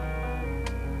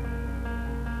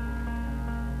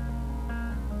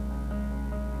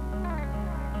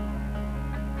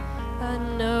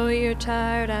you're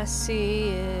tired, I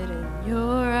see it in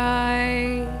your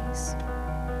eyes.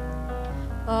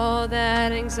 All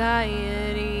that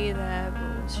anxiety that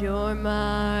rules your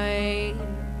mind.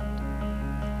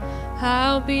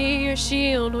 I'll be your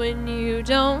shield when you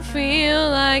don't feel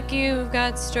like you've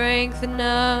got strength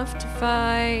enough to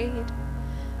fight.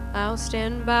 I'll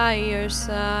stand by your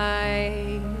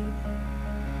side.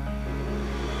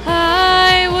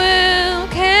 I will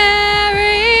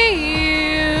carry you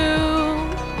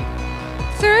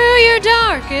through your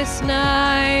darkest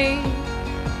night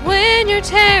when you're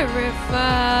terrified.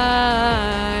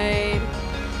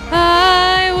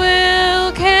 I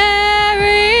will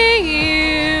carry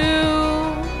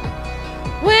you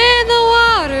when the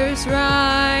waters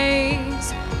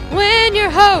rise, when your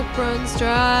hope runs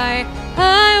dry.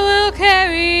 I will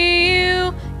carry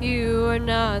you. You are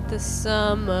not the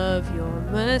sum of your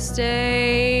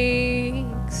mistakes.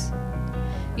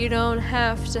 You don't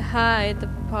have to hide the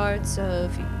parts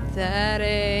of you that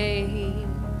ache.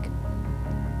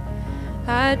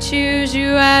 I choose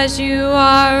you as you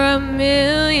are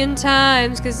 1,000,000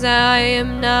 times, 'cause I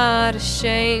am not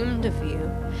ashamed of you,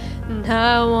 and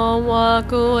I won't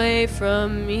walk away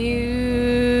from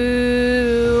you.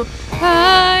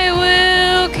 I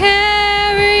will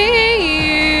carry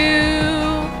you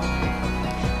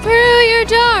through your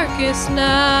darkest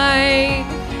night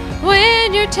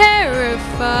when you're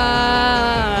terrified.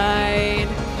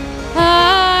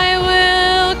 I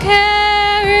will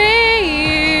carry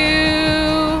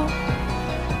you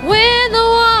when the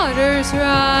waters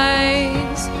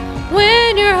rise,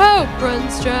 when your hope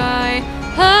runs dry.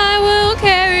 I will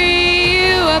carry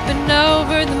you up and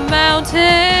over the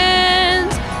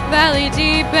mountains, valley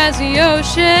deep as the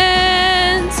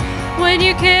oceans. When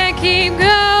you can't keep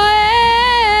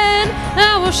going,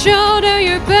 I will shoulder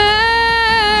your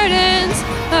burdens.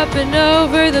 Up and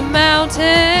over the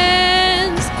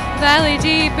mountains, valley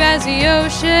deep as the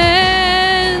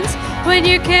oceans. When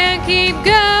you can't keep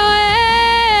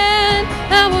going,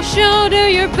 I will shoulder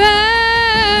your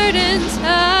burdens.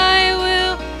 I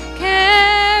will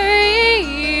carry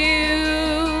you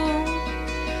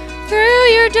through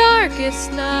your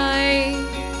darkest night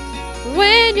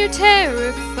when you're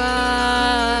terrified.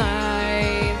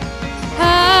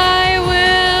 I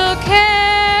will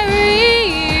carry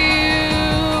you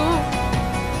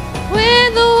when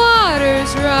the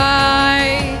waters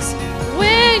rise,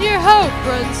 when your hope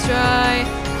runs dry.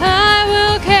 I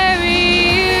will carry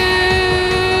you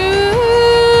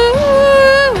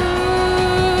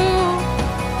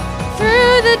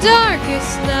through the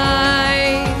darkest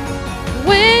night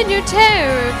when you're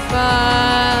terrified.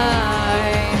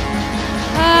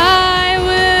 I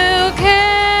will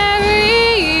carry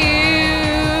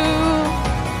you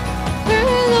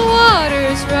through the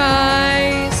waters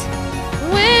rise,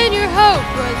 when your hope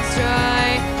runs dry.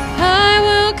 I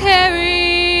will carry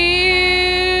you.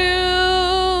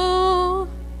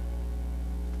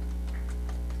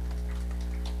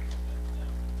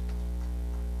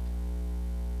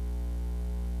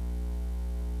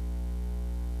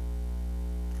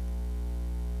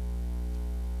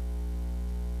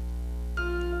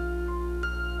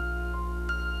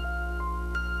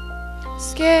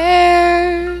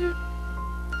 Scared.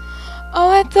 Oh,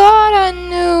 I thought I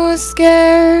knew was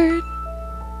scared.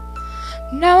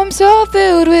 Now I'm so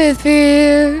filled with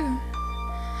fear,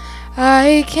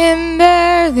 I can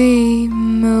barely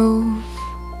move.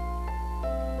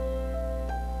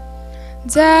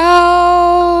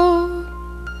 Doubt.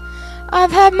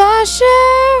 I've had my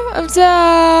share of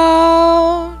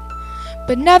doubt,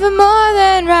 but never more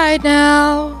than right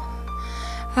now.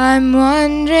 I'm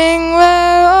wondering,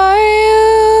 where are you?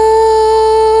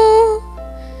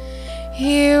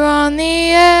 Here on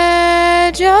the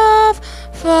edge of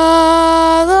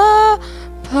fall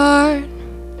apart.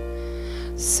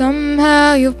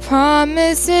 Somehow your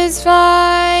promises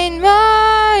find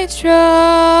my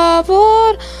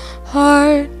troubled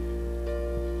heart.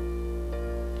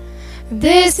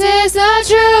 This is the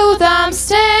truth I'm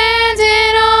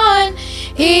standing on,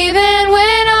 even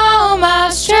when all my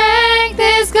strength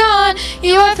is gone.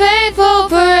 You are faithful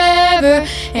forever,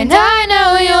 and I know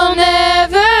you'll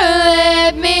never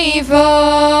let me fall.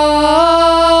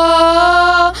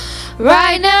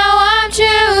 Right now I'm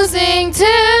choosing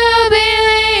to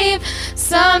believe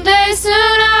someday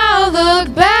soon I'll look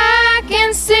back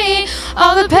and see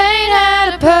all the pain had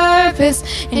a purpose,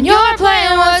 and your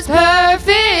plan was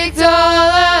perfect all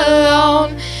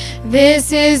alone.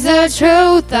 This is the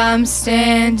truth I'm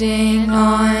standing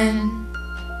on.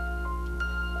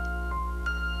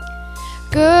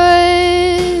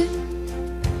 Good,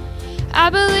 I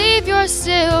believe you're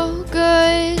still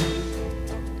good,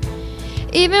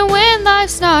 even when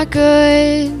life's not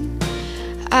good.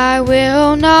 I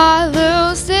will not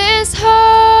lose this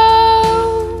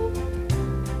hope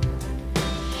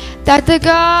that the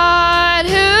God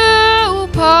who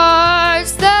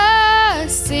parts the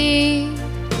sea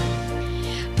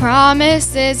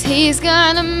promises He's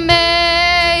gonna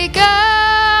make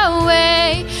a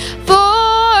way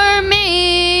for me.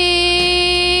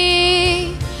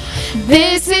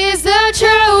 This is the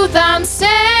truth I'm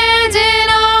standing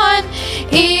on,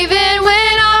 even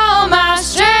when all my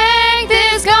strength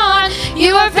is gone.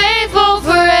 You are faithful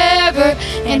forever,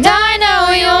 and I know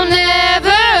You'll never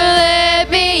let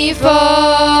me fall.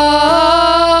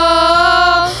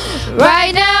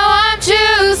 Right now I'm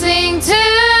choosing to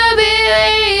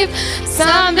believe.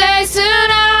 Someday soon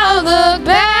I'll look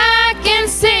back and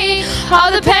see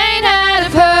all the pain had a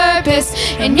purpose,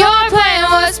 and Your plan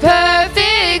was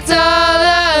perfect all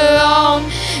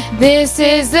along. This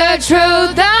is the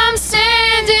truth I'm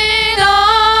standing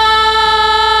on.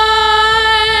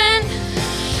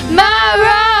 My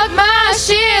rock, my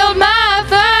shield, my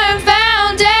firm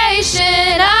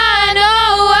foundation. I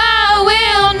know I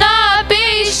will not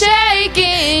be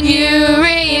shaken. You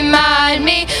remind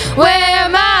me where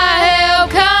my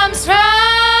help comes from.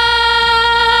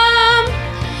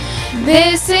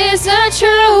 This is the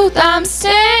truth I'm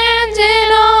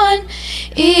standing on,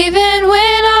 even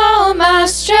when all my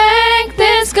strength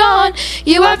is gone.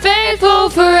 You are faithful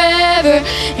forever,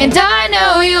 and I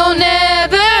know You'll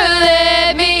never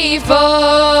let me fall.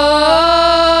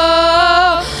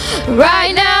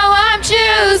 Right now I'm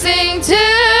choosing to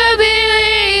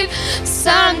believe.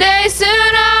 Someday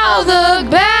soon I'll look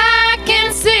back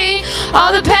and see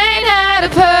all the pain had a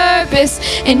purpose,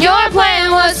 and Your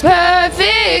plan was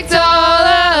perfect all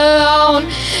along.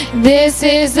 This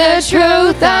is the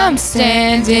truth I'm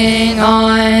standing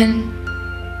on.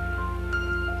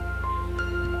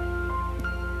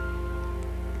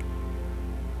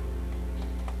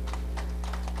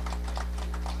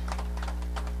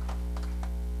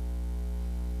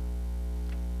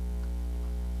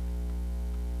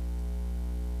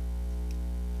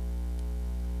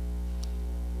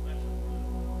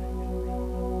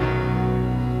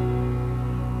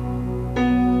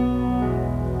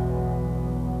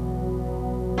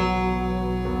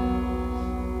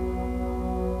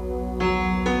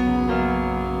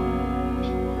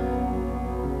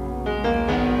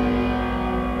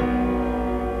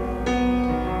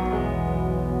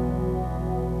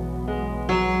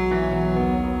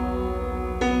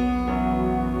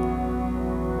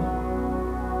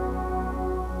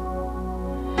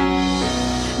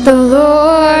 The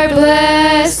Lord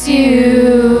bless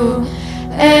you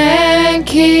and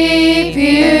keep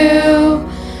you,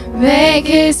 make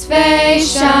His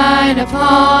face shine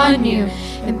upon you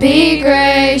and be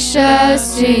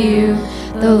gracious to you.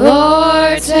 The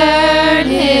Lord turn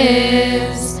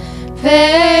His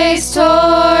face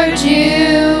toward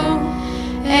you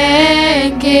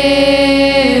and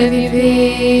give you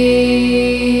peace.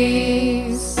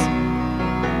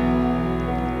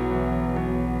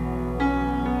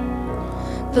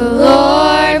 The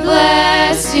Lord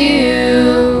bless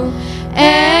you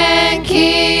and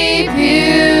keep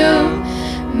you,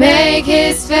 make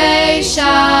His face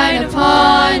shine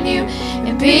upon you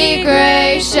and be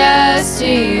gracious to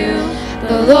you.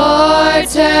 The Lord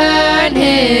turn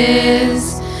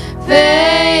His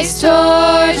face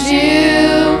towards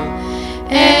you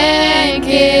and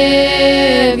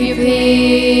give you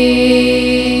peace.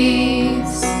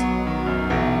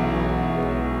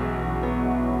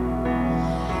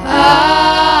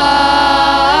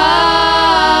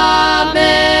 Amen.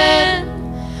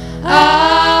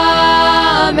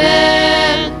 Amen.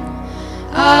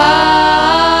 Amen.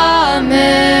 Amen.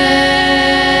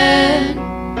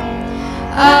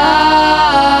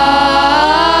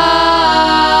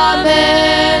 Amen.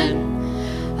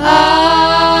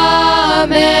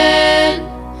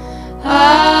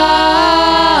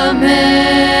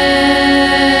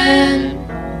 Amen.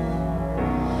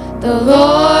 The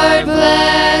Lord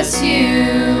bless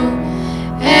you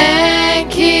and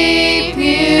keep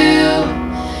you,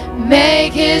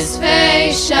 make His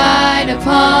face shine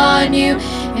upon you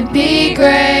and be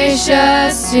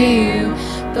gracious to you.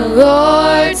 The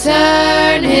Lord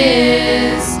turn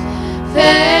His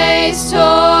face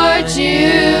towards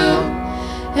you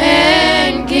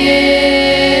and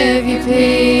give you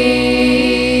peace.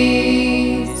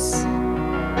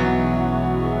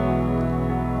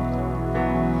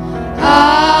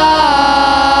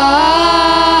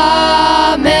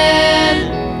 Amen.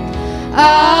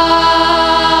 Amen.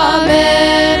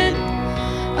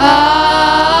 Amen.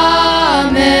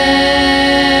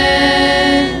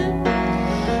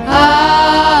 Amen.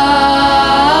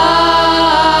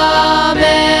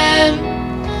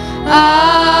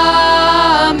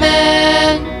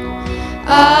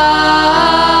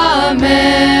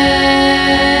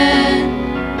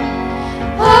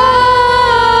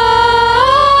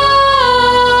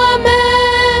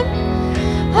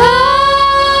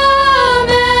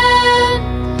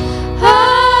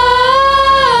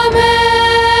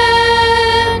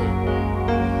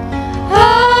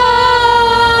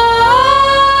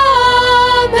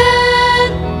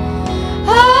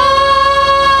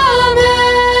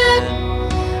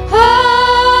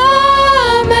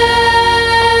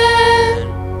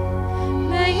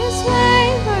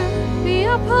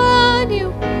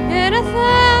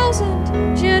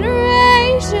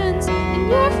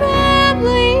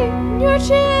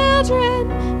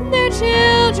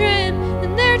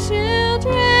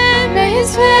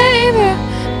 His favor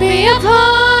be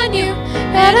upon you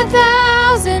and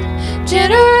 1,000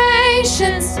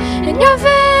 generations, in your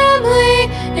family,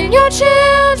 in your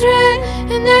children,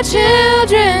 in their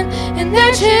children, in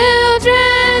their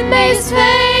children. May His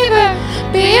favor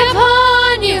be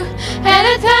upon you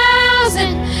and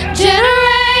 1,000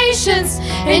 generations,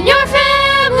 in your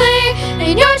family,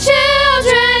 in your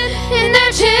children, in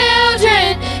their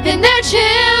children, in their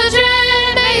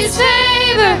children. May His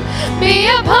favor be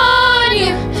upon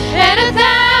you and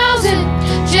 1,000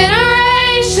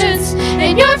 generations,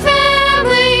 in your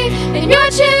family, in your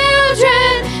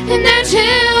children, in their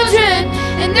children,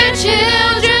 in their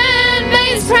children.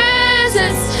 May His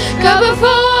presence go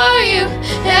before you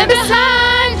and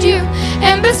behind you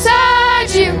and beside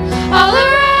you, all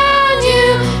around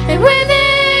you and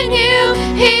within you.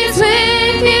 He is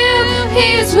with you,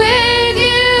 He is with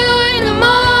you in the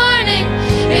morning,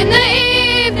 in the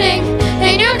evening,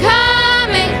 and you're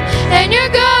coming and you're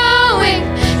going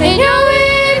and you're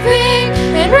weeping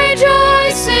and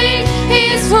rejoicing.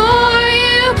 He is for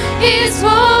you, He is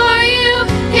for you,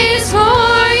 He is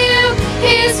for you,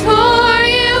 He is for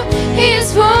you, He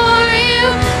is for you,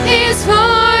 He is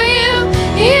for you,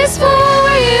 He is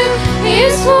for you, He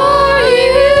is for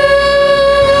you.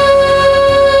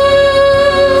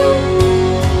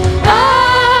 Amen.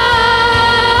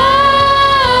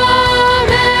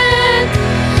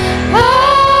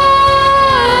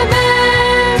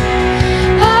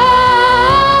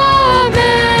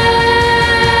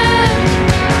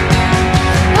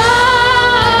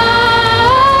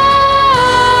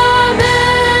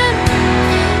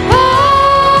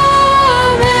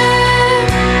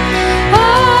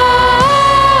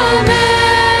 Amen.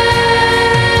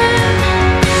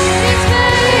 His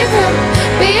favor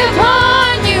be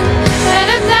upon you and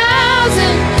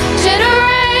 1,000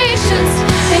 generations,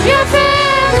 in your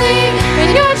family, in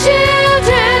your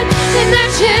children, in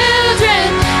their children,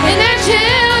 in their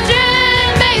children.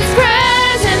 May His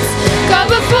presence go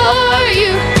before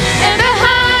you and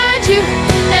behind you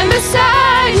and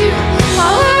beside you,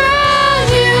 all around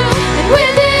you and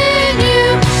within you.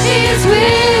 He is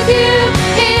with you,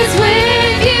 He is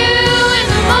with you in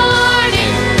the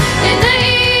morning, in the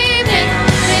evening,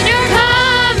 and you're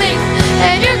coming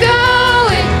and you're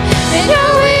going and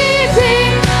you're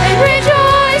weeping and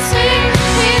rejoicing.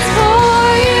 He is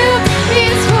for you, He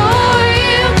is for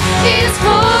you, He is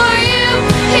for you,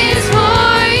 He is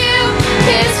for you, He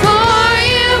is for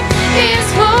you, He is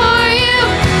for you,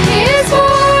 He is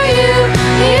for you,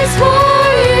 He is for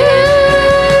you.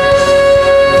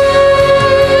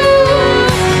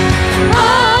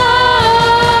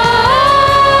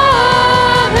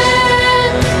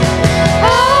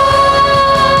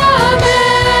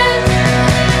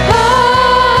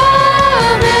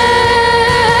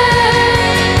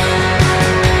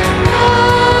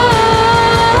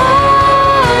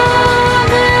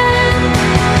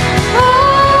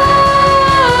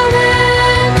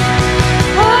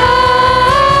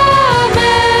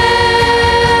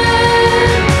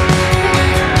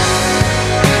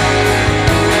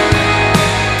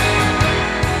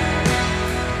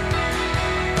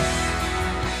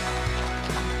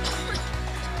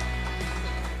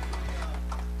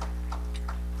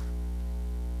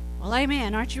 Amen. Well,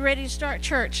 amen. Aren't you ready to start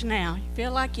church now? You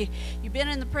feel like you've been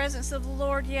in the presence of the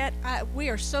Lord yet? We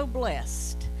are so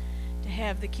blessed to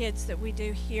have the kids that we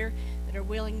do here that are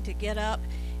willing to get up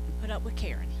and put up with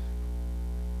Karen.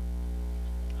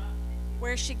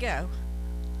 Where'd she go?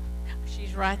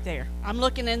 She's right there. I'm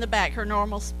looking in the back, her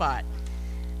normal spot.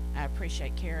 I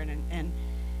appreciate Karen and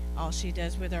all she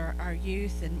does with our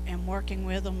youth and working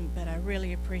with them, but I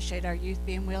really appreciate our youth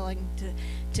being willing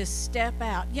to step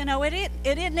out. You know, it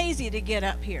isn't easy to get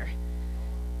up here.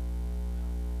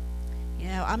 You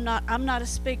know, I'm not a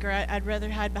speaker. I'd rather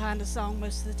hide behind a song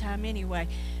most of the time anyway.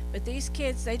 But these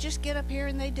kids, they just get up here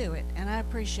and they do it, and I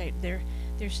appreciate their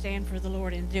stand for the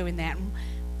Lord in doing that. And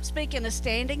speaking of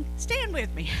standing, stand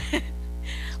with me.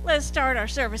 Let's start our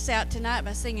service out tonight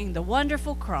by singing The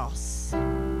Wonderful Cross.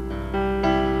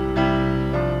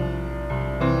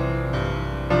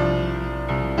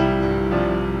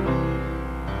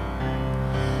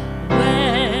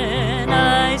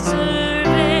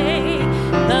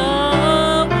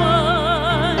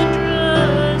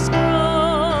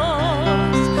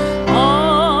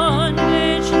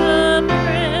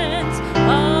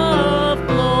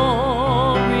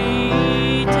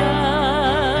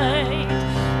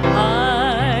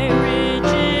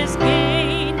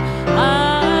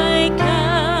 I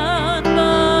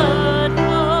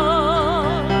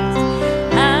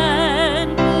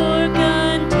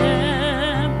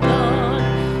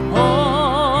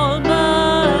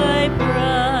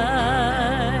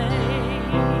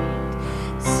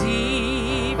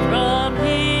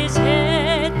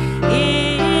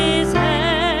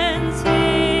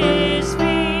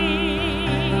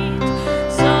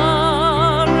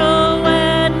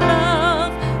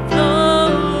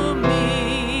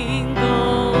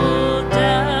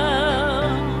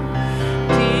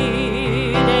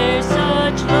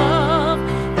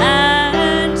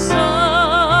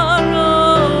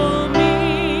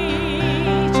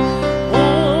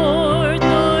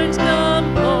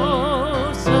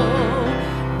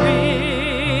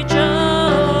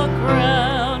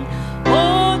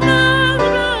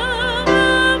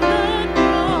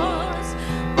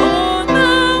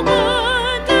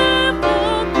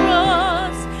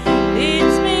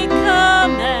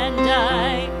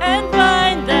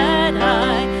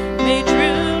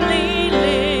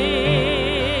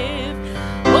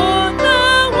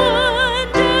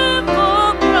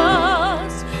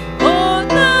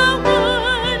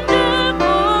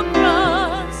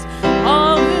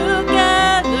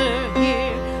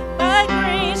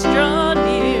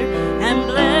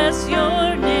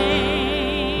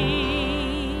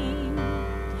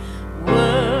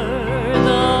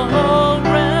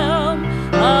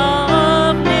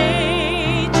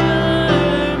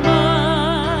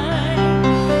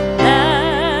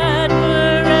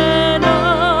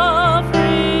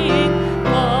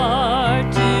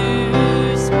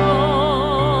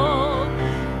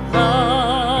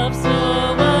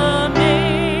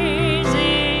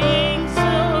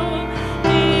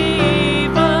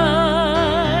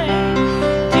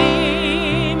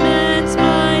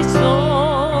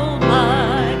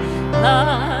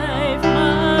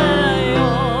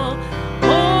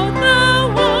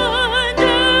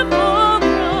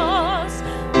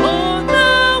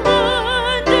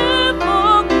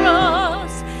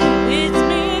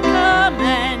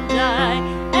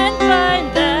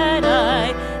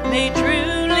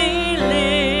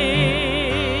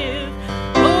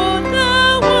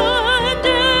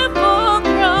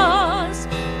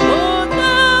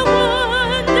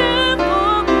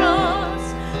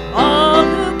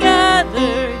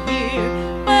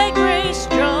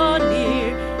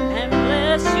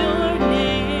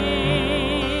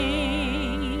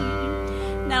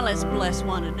let's bless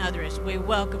one another as we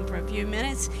welcome for a few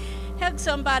minutes. Hug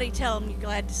somebody, tell them you're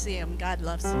glad to see them. God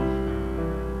loves them.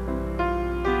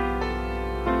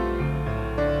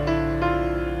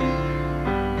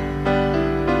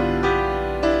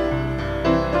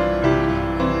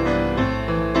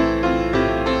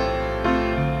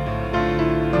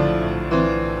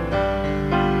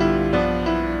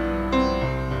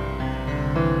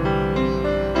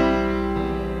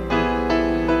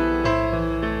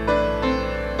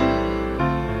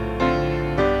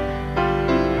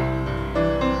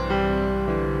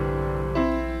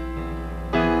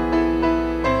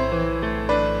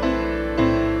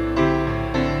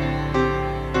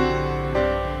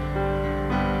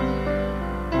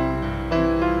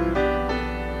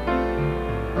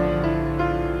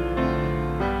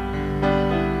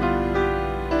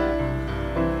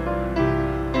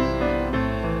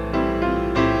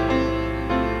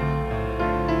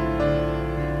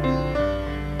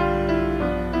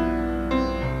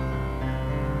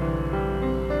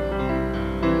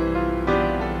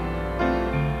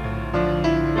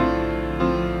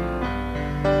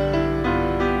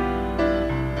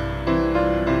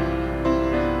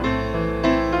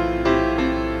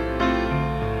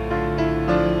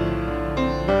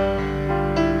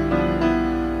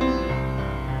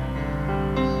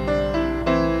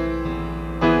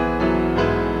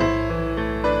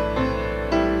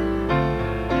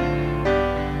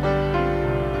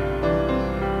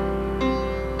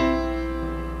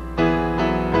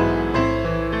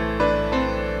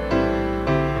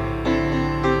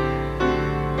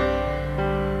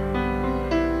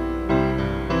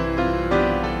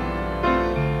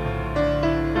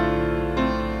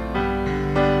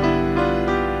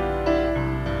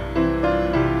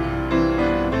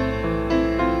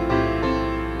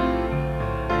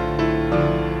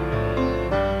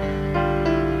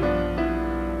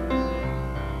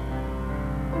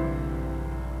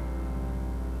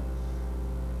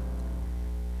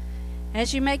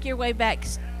 As you make your way back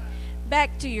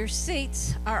to your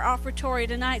seats, our offertory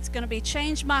tonight is going to be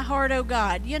Change My Heart, O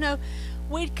God. You know,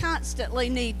 we constantly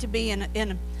need to be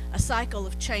in a cycle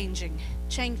of changing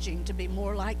to be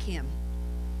more like Him.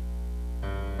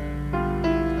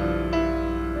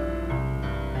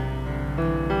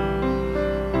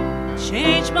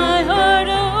 Change my heart,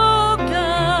 O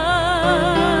God,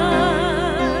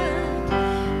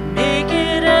 make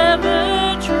it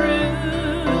ever true.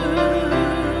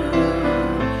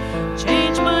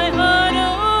 Change my heart,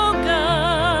 O God,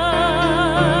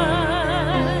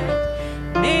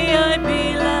 may I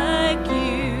be like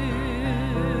you.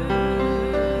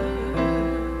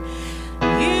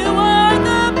 You are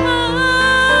the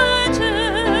potter,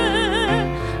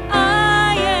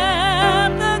 I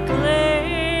am the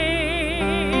clay.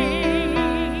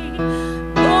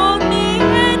 Mold me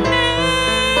and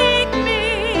make me,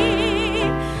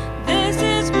 this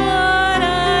is what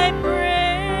I pray.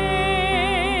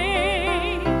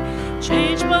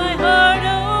 Change my heart,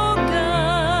 O God,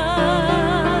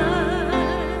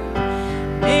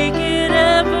 make it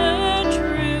ever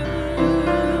true.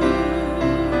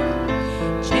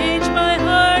 Change my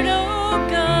heart, O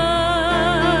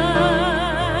God,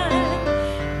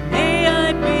 may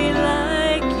I be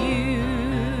like you.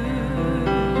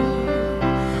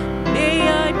 May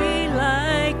I be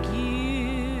like you.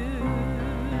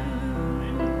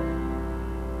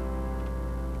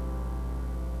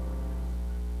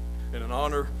 And an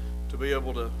honor to be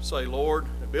able to say, Lord,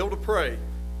 and be able to pray,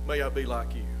 may I be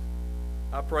like you.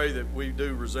 I pray that we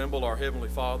do resemble our Heavenly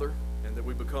Father and that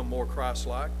we become more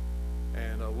Christ-like.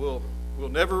 And we'll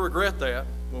never regret that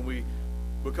when we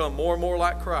become more and more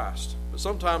like Christ. But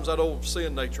sometimes that old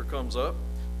sin nature comes up,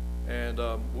 and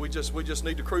we just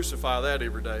need to crucify that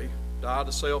every day, die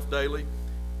to self daily,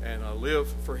 and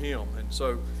live for Him. And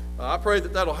so I pray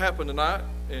that that'll happen tonight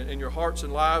in your hearts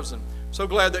and lives. And so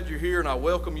glad that you're here, and I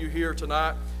welcome you here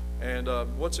tonight. And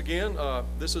once again,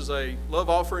 this is a love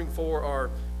offering for our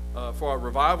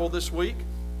revival this week.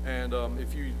 And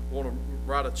if you want to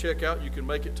write a check out, you can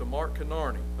make it to Mark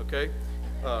Canarney, okay?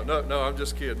 No, I'm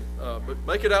just kidding. But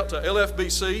make it out to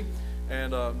LFBC,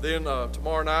 and then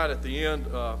tomorrow night at the end,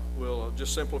 we'll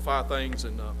just simplify things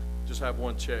and just have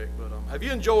one check. But have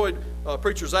you enjoyed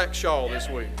Preacher Zach Shaw this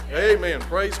week? Amen.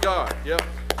 Praise God. Yep.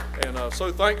 And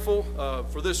so thankful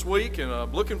for this week,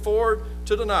 and looking forward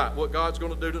to tonight, what God's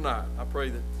going to do tonight. I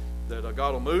pray that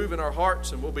God will move in our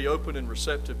hearts, and we'll be open and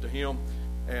receptive to Him.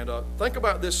 And think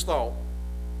about this thought.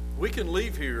 We can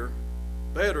leave here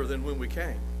better than when we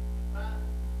came.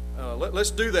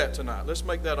 Let's do that tonight. Let's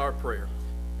make that our prayer.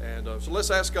 And so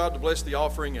let's ask God to bless the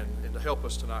offering and to help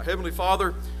us tonight. Heavenly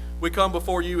Father, we come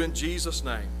before you in Jesus'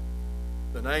 name.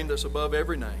 the name that's above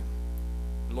every name.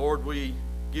 And Lord, we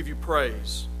give you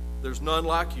praise. There's none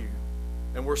like you.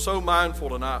 And we're so mindful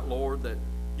tonight, Lord, that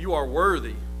you are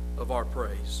worthy of our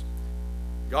praise.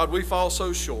 God, we fall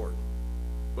so short.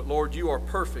 But Lord, you are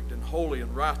perfect and holy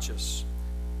and righteous.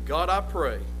 God, I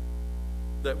pray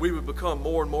that we would become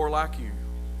more and more like you,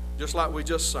 just like we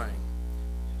just sang.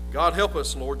 God, help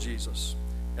us, Lord Jesus.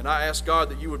 And I ask, God,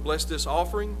 that you would bless this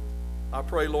offering. I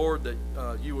pray, Lord, that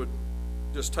you would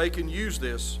just take and use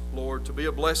this, Lord, to be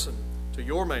a blessing to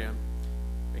your man.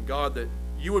 And God, that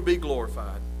you would be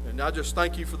glorified. And I just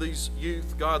thank you for these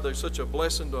youth. God, they're such a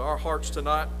blessing to our hearts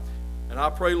tonight. And I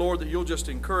pray, Lord, that you'll just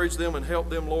encourage them and help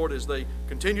them, Lord, as they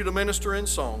continue to minister in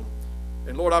song.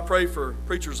 And Lord, I pray for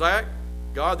Preacher Zach,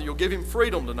 God, that you'll give him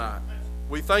freedom tonight.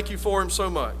 We thank you for him so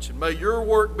much. And may your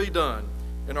work be done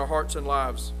in our hearts and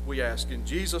lives, we ask. In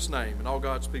Jesus' name. And all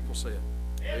God's people said,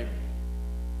 amen.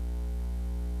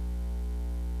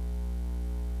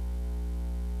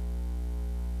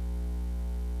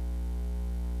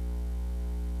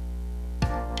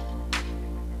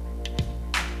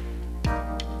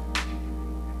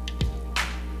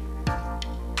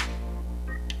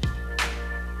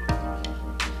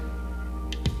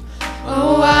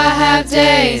 Oh, I have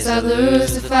days I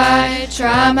lose the fight,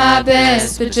 try my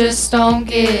best but just don't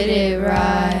get it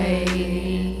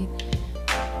right.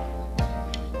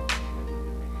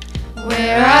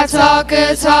 Where I talk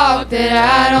a talk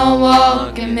that I don't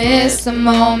walk and miss the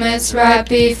moments right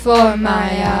before my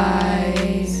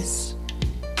eyes.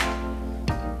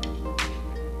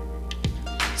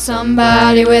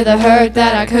 Somebody with a hurt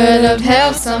that I could have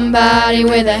helped, somebody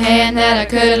with a hand that I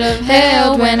could have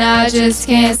held. When I just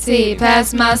can't see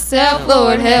past myself,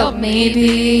 Lord, help me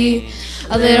be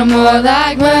a little more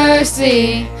like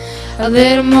mercy, a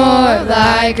little more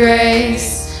like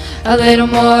grace, a little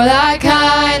more like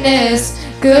kindness,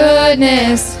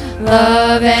 goodness,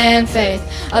 love and faith,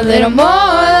 a little more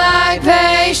like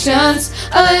patience,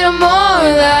 a little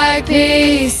more like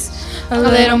peace, a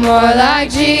little more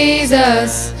like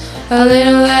Jesus, a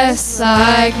little less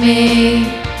like me.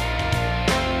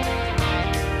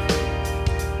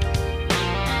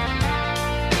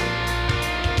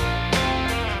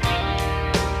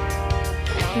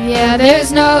 Yeah,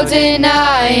 there's no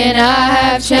denying I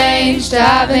have changed.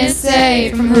 I've been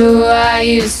saved from who I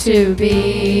used to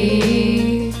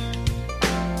be.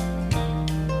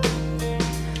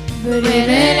 But even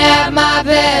at my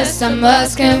best, I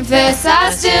must confess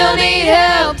I still need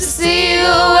help to see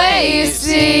the way you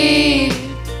see.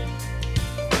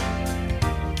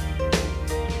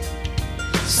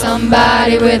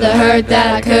 Somebody with a hurt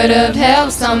that I could have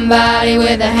helped, somebody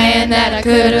with a hand that I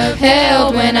could have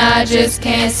held. When I just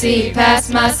can't see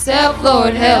past myself,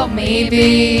 Lord, help me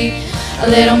be a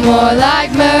little more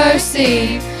like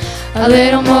mercy, a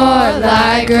little more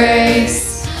like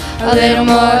grace, a little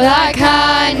more like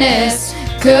kindness,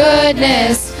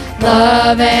 goodness,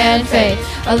 love and faith,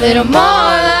 a little more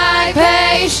like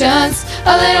patience,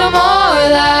 a little more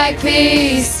like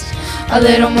peace, a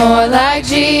little more like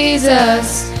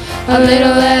Jesus, a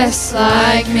little less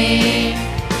like me.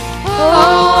 Oh,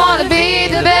 I want to be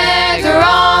the beggar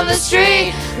on the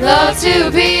street, love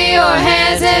to be your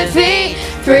hands and feet,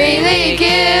 freely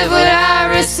give what I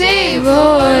receive,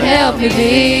 Lord, help me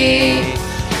be.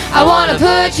 I want to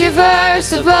put you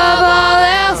first above all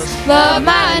else, love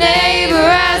my neighbor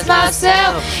as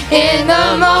myself, in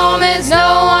the moments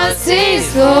no one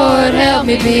sees, Lord, help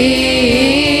me be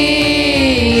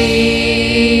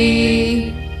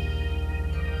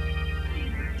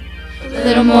a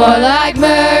little more like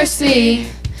mercy,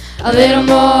 a little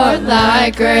more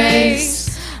like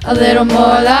grace, a little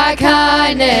more like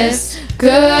kindness,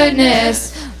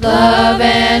 goodness, love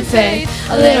and faith,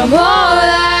 a little more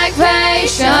like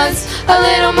patience, a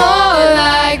little more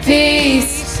like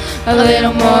peace, a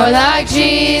little more like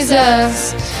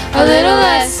Jesus, a little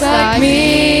less like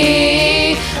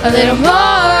me, a little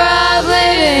more of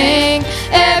living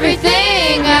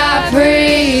everything I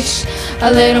preach,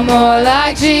 a little more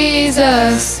like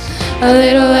Jesus, a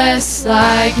little less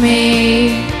like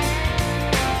me.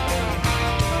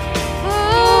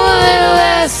 Oh, a little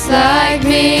less like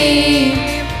me.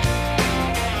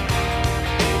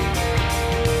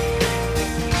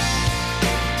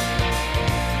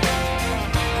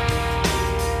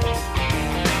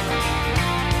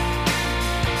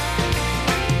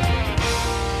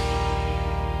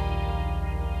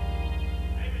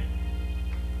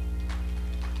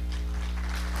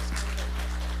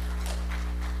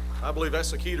 I believe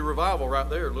that's the key to revival right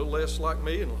there. A little less like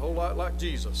me and a whole lot like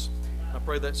Jesus. I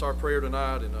pray that's our prayer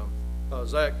tonight. And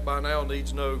Zach by now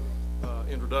needs no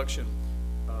introduction,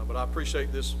 But I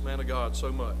appreciate this man of God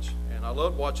so much. And I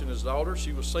loved watching his daughter.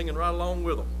 She was singing right along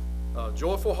with him.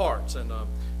 Joyful Hearts. And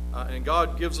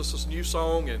God gives us this new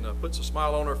song and puts a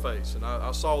smile on our face. And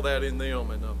I saw that in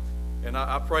them. And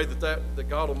I pray that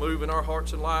God will move in our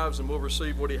hearts and lives and we'll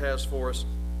receive what he has for us.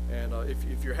 And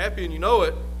if you're happy and you know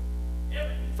it, your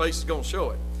face is going to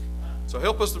show it. So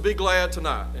help us to be glad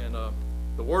tonight. And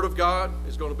the Word of God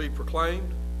is going to be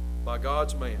proclaimed by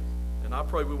God's man. And I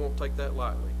pray we won't take that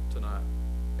lightly tonight.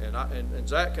 And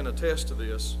Zach can attest to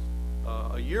this.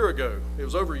 A year ago, it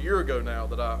was over a year ago now,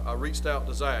 that I reached out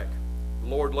to Zach. The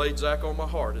Lord laid Zach on my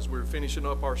heart as we were finishing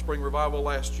up our spring revival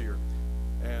last year.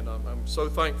 And I'm so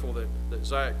thankful that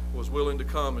Zach was willing to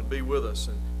come and be with us.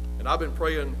 And I've been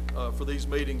praying for these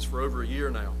meetings for over a year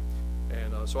now.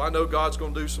 And so I know God's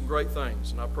going to do some great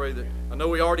things. And I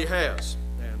know he already has.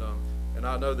 And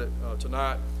I know that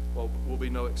tonight will be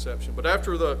no exception. But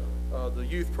after the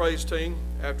youth praise team,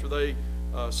 after they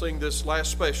sing this last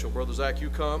special, Brother Zach, you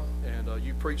come and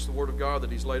you preach the Word of God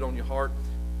that he's laid on your heart.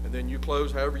 And then you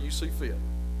close however you see fit.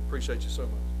 Appreciate you so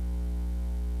much.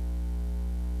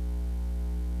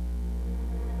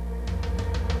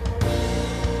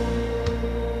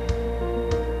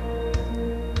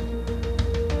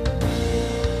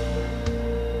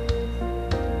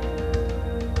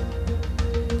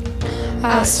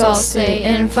 I saw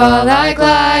Satan fall like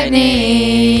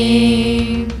lightning.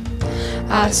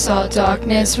 I saw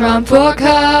darkness run for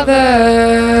cover.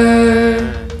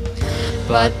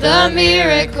 But the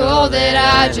miracle that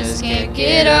I just can't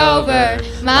get over,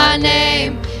 my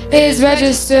name is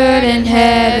registered in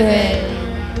heaven.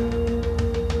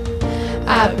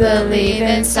 I believe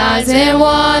in signs and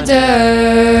wonders.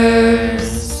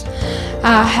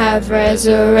 I have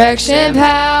resurrection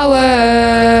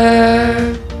power.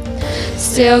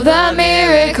 Still the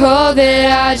miracle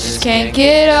that I just can't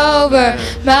get over,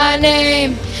 my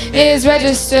name is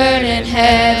registered in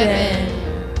heaven.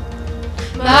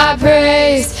 My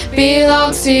praise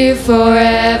belongs to you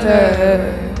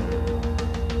forever.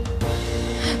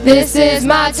 This is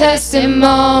my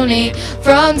testimony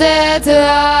from death to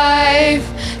life.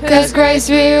 'Cause grace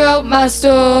rewrote my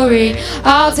story,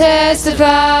 I'll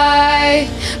testify.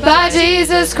 By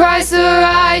Jesus Christ the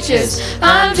righteous,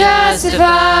 I'm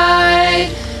justified.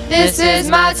 This is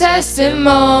my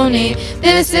testimony,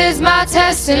 this is my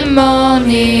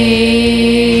testimony.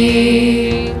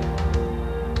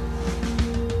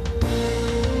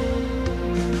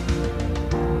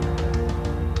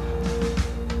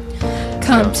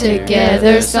 Come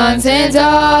together, sons and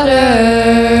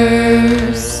daughters,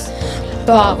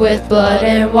 bought with blood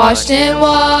and washed in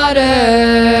water.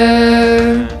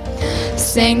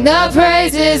 Sing the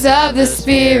praises of the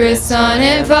Spirit, Son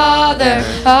and Father.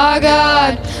 Our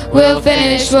God will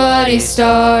finish what He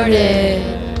started.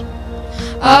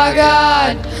 Our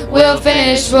God will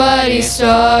finish what He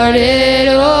started.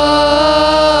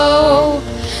 Oh,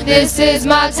 this is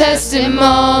my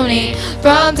testimony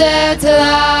from death to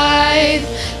life.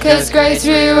 'Cause grace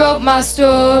rewrote my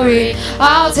story,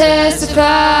 I'll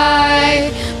testify.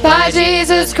 By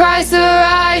Jesus Christ the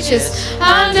righteous,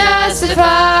 I'm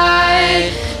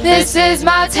justified. This is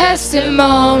my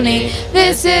testimony,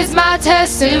 this is my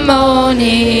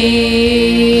testimony.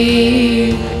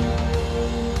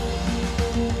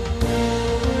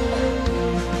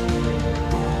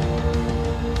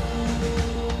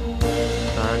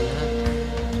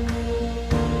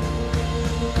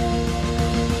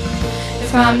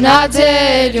 If I'm not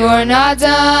dead, you're not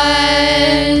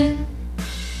done.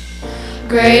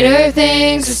 Greater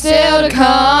things are still to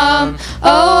come.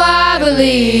 Oh, I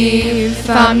believe. If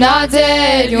I'm not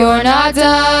dead, you're not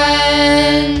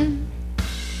done.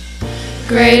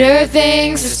 Greater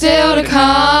things are still to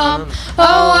come.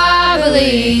 Oh, I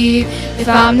believe. If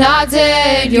I'm not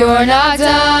dead, you're not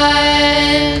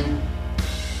done.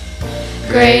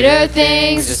 Greater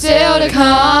things are still to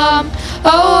come.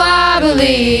 Oh, I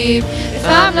believe. If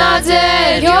I'm not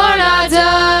dead, you're not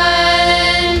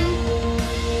done.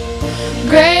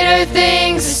 Greater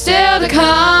things are still to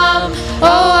come.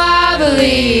 Oh, I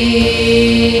believe.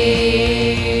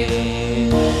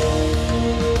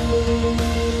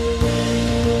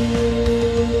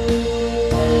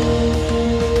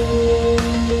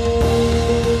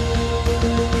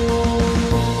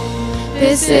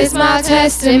 This is my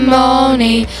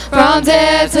testimony from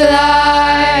death to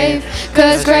life.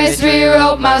 'Cause grace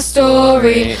rewrote my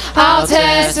story, I'll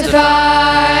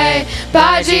testify.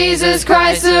 By Jesus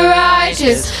Christ the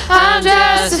righteous, I'm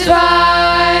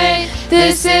justified.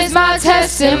 This is my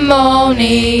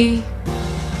testimony.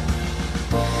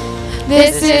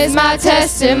 This is my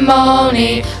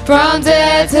testimony from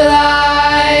death to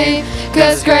life.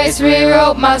 'cause grace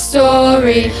rewrote my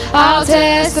story. I'll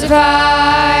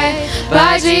testify,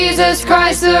 by Jesus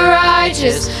Christ the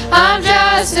righteous, I'm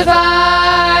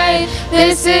justified.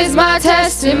 This is my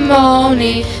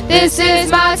testimony, this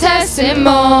is my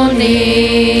testimony.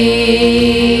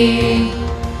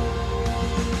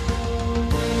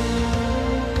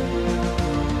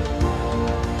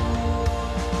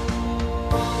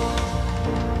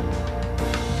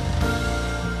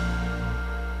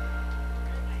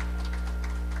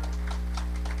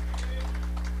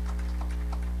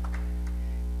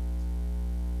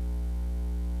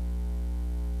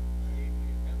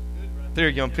 There,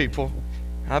 young people.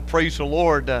 I praise the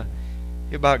Lord. You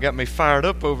about got me fired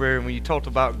up over here when you talked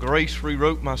about grace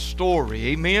rewrote my story.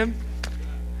 Amen.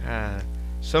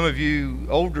 Some of you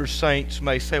older saints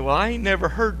may say, well, I ain't never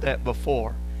heard that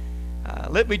before.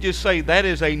 Let me just say that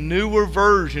is a newer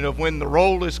version of when the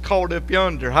roll is called up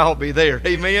yonder. I'll be there.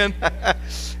 Amen.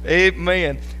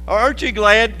 Amen. Aren't you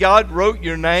glad God wrote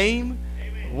your name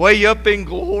way up in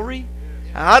glory?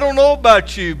 I don't know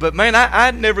about you, but man,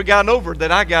 I'd never gotten over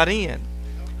that I got in.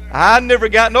 I'd never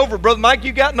gotten over it. Brother Mike,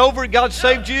 you gotten over it? God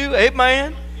saved you?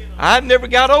 Amen. I'd never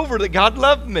got over that God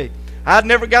loved me. I'd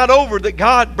never got over that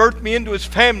God birthed me into His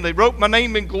family, wrote my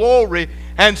name in glory,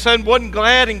 and said, one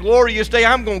glad and glorious day,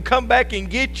 I'm going to come back and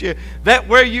get you. That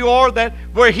where you are, that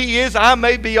where He is, I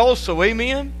may be also.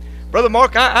 Amen. Brother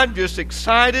Mark, I'm just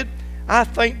excited. I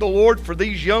thank the Lord for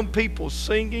these young people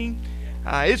singing.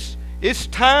 It's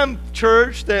time,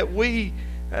 church, that we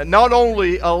not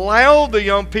only allow the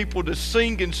young people to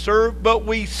sing and serve, but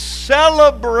we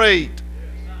celebrate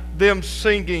them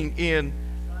singing in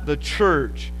the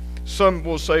church. Some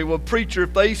will say, well, preacher,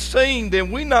 if they sing,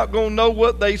 then we're not going to know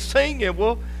what they singing.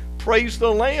 Well, praise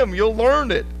the Lamb, you'll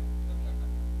learn it.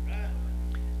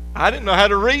 I didn't know how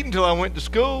to read until I went to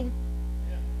school.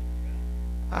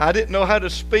 I didn't know how to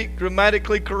speak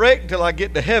grammatically correct until I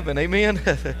get to heaven. Amen.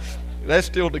 That's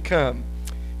still to come.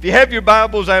 If you have your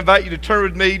Bibles, I invite you to turn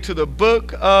with me to the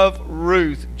book of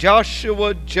Ruth.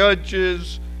 Joshua,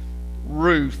 Judges,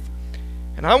 Ruth.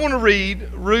 And I want to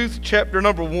read Ruth chapter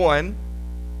number 1,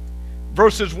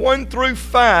 verses 1 through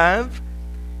 5.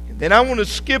 And then I want to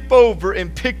skip over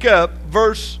and pick up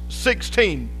verse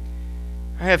 16.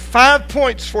 I have 5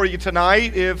 points for you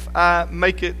tonight if I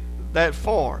make it that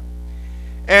far.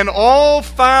 And all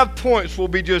 5 points will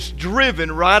be just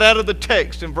driven right out of the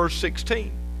text in verse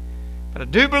 16. But I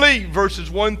do believe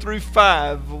verses 1 through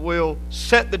 5 will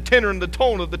set the tenor and the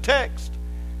tone of the text,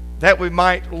 that we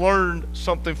might learn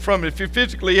something from it. If you're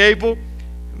physically able,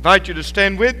 I invite you to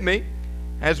stand with me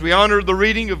as we honor the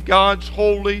reading of God's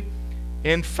holy,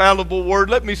 infallible word.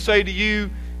 Let me say to you,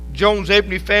 Jones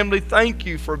Ebony family, thank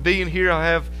you for being here. I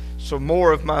have some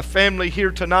more of my family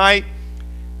here tonight.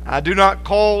 I do not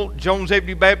call Jones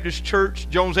Ebony Baptist Church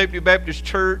Jones Ebony Baptist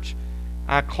Church.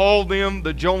 I call them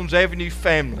the Jones Avenue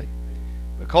family.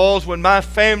 Because when my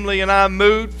family and I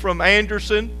moved from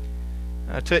Anderson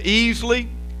to Easley,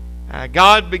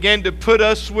 God began to put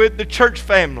us with the church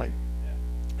family.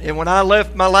 And when I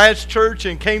left my last church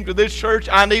and came to this church,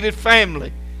 I needed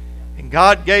family. And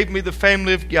God gave me the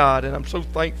family of God, and I'm so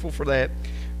thankful for that.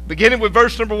 Beginning with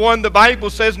verse number 1, the Bible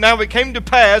says, Now it came to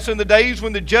pass in the days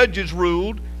when the judges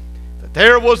ruled, that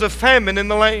there was a famine in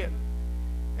the land.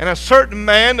 And a certain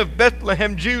man of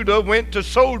Bethlehem, Judah, went to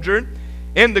sojourn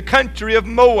in the country of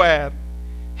Moab,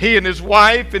 he and his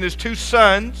wife and his 2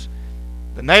 sons.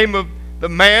 The name of the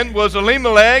man was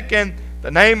Elimelech, and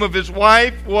the name of his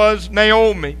wife was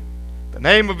Naomi. The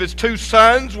name of his 2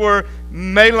 sons were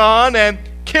Mahlon and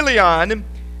Chilion,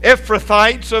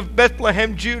 Ephrathites of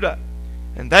Bethlehem, Judah.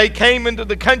 And they came into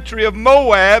the country of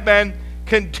Moab and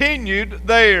continued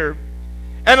there.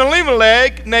 And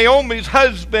Elimelech, Naomi's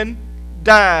husband,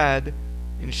 died,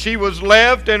 and she was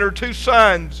left and her 2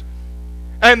 sons.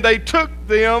 And they took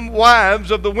them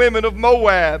wives of the women of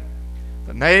Moab.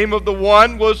 The name of the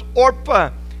one was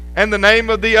Orpah, and the name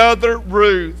of the other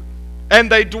Ruth.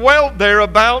 And they dwelt there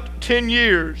about 10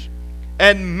 years.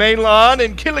 And Mahlon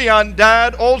and Chilion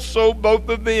died also, both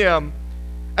of them.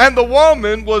 And the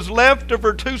woman was left of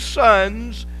her 2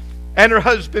 sons and her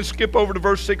husband. Skip over to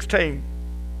verse 16.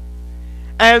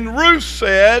 And Ruth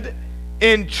said,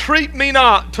 Entreat me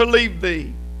not to leave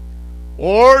thee,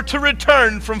 or to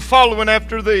return from following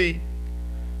after thee.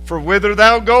 For whither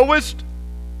thou goest,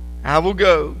 I will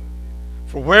go.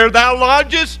 For where thou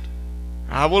lodgest,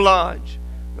 I will lodge.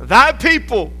 Thy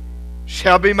people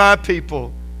shall be my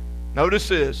people. Notice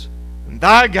this. And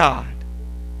thy God,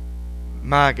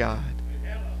 my God.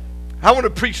 I want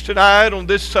to preach tonight on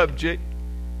this subject.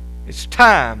 It's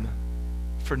time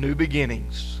for new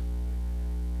beginnings.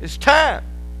 It's time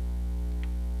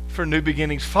for new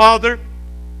beginnings. Father,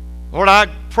 Lord, I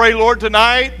pray, Lord,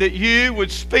 tonight that you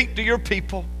would speak to your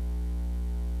people.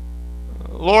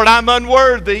 Lord, I'm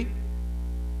unworthy.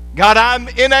 God, I'm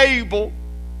unable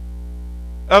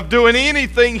of doing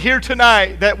anything here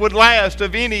tonight that would last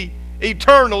of any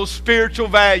eternal spiritual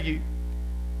value.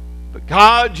 But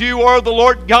God, you are the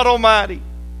Lord God Almighty.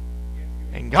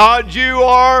 And God, you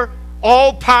are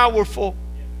all-powerful,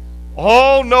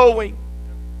 all-knowing.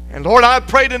 And Lord, I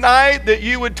pray tonight that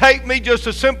you would take me, just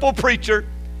a simple preacher.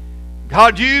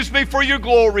 God, use me for your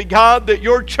glory, God, that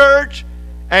your church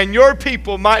and your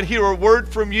people might hear a word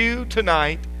from you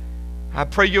tonight. I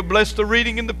pray you'll bless the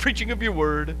reading and the preaching of your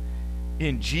word.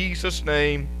 In Jesus'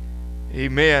 name,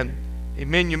 amen.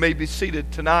 Amen. You may be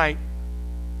seated tonight.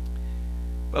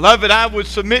 Beloved, I would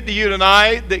submit to you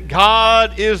tonight that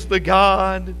God is the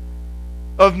God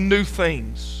of new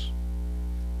things,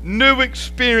 new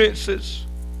experiences,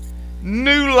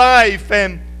 new life,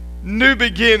 and new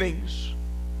beginnings.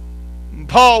 And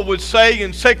Paul would say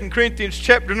in 2 Corinthians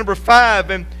chapter number 5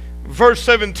 and verse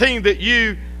 17 that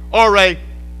you are a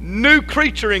new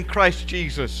creature in Christ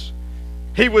Jesus.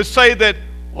 He would say that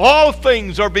all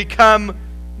things are become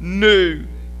new.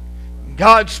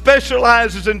 God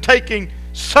specializes in taking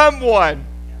someone,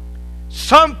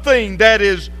 something that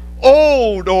is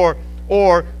old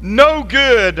or no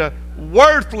good,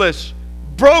 worthless,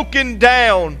 broken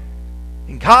down,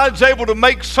 and God's able to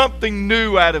make something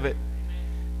new out of it.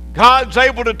 God's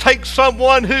able to take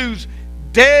someone who's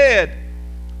dead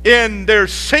in their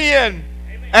sin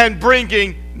and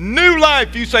bringing new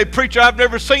life. You say, preacher, I've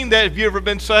never seen that. Have you ever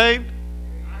been saved?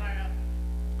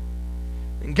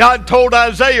 And God told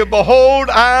Isaiah, behold,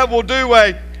 I will do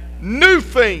a new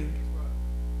thing.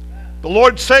 The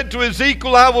Lord said to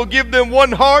Ezekiel, I will give them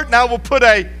one heart and I will put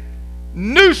a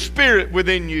new spirit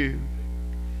within you.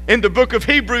 In the book of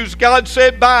Hebrews, God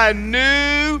said, by a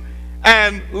new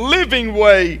and living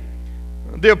way.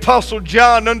 The Apostle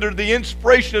John, under the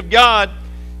inspiration of God,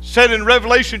 said in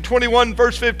Revelation 21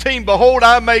 verse 15, behold,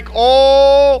 I make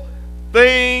all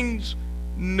things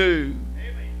new.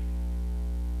 Amen.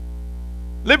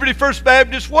 Liberty First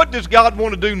Baptist, what does God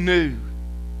want to do new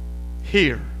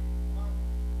here?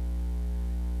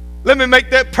 Let me make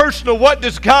that personal. What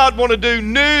does God want to do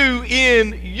new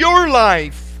in your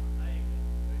life?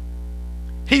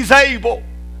 He's able.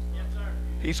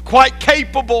 He's quite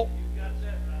capable.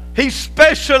 He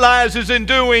specializes in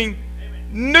doing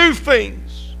new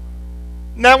things.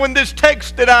 Now, in this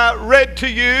text that I read to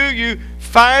you, you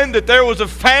find that there was a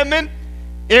famine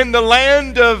in the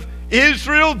land of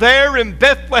Israel, there in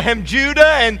Bethlehem, Judah.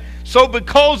 And so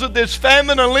because of this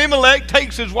famine, Elimelech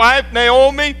takes his wife,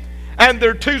 Naomi, and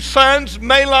their two sons,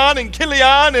 Mahlon and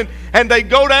Chilion, and they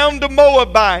go down to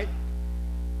Moabite.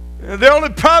 The only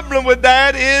problem with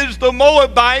that is the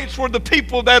Moabites were the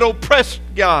people that oppressed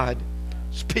God's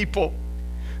people.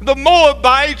 The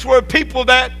Moabites were people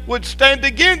that would stand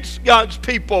against God's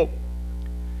people.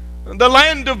 The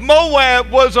land of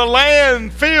Moab was a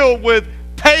land filled with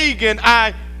pagan,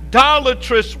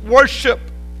 idolatrous worship.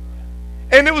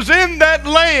 And it was in that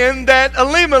land that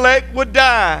Elimelech would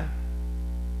die.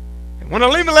 And when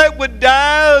Elimelech would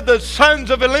die, the sons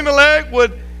of Elimelech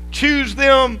would choose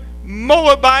them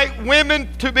Moabite women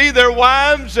to be their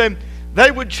wives, and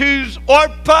they would choose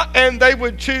Orpah and they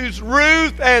would choose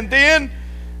Ruth, and then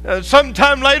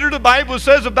sometime later, the Bible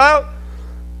says about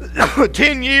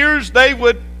 10 years, they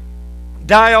would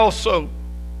die also.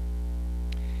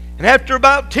 And after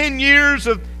about 10 years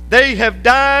of they have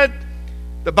died,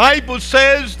 the Bible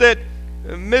says that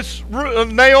Miss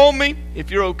Naomi,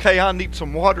 if you're okay, I need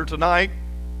some water tonight,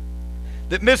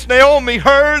 that Miss Naomi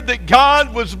heard that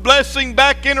God was blessing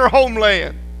back in her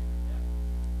homeland.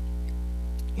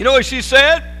 You know what she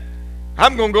said?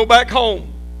 I'm going to go back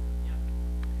home.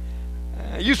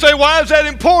 You say, why is that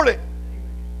important?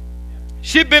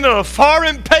 She'd been in a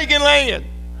foreign pagan land.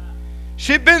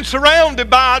 She'd been surrounded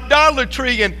by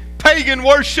idolatry and pagan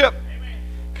worship.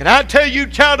 Can I tell you,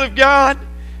 child of God,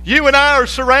 you and I are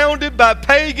surrounded by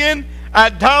pagan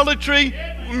idolatry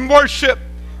and worship.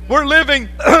 We're living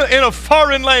in a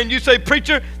foreign land. You say,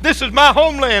 preacher, this is my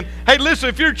homeland. Hey, listen,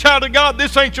 if you're a child of God,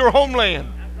 this ain't your homeland.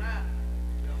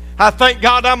 I thank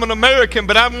God I'm an American,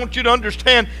 but I want you to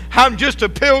understand I'm just a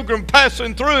pilgrim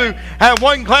passing through. And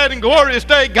one glad and glorious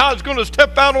day, God's going to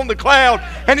step out on the cloud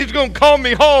and He's going to call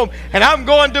me home. And I'm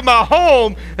going to my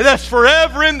home that's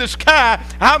forever in the sky.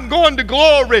 I'm going to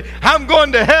glory. I'm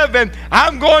going to heaven.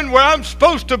 I'm going where I'm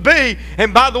supposed to be.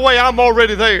 And by the way, I'm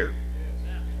already there.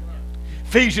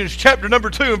 Ephesians chapter number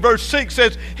 2 and verse 6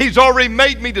 says, He's already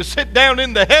made me to sit down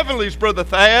in the heavenlies, Brother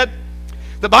Thad.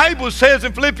 The Bible says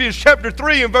in Philippians chapter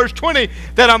 3 and verse 20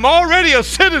 that I'm already a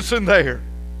citizen there.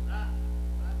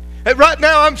 And right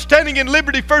now I'm standing in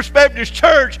Liberty First Baptist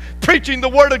Church preaching the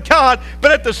Word of God,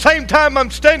 but at the same time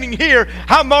I'm standing here,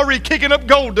 I'm already kicking up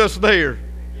gold dust there.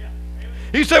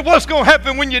 He said, what's going to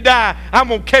happen when you die? I'm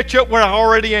going to catch up where I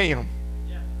already am.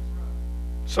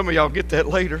 Some of y'all get that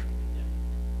later.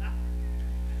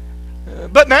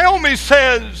 But Naomi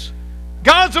says,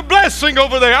 God's a blessing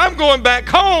over there. I'm going back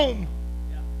home.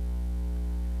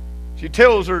 She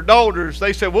tells her daughters,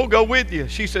 they said, we'll go with you.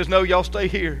 She says, no, y'all stay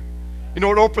here. You know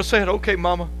what Orpah said? Okay,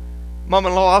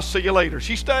 Mama-in-law, I'll see you later.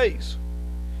 She stays.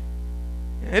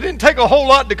 It didn't take a whole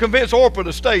lot to convince Orpah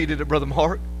to stay, did it, Brother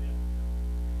Mark?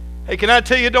 Hey, can I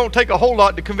tell you, it don't take a whole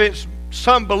lot to convince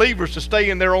some believers to stay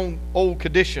in their own old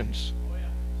conditions.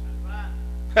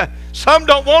 Some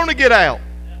don't want to get out.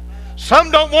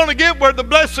 Some don't want to get where the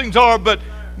blessings are, but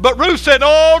Ruth said,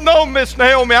 oh, no, Miss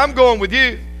Naomi, I'm going with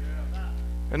you.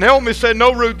 And Naomi said,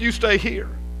 no, Ruth, you stay here.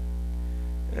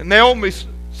 And Naomi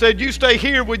said, you stay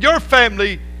here with your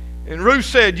family. And Ruth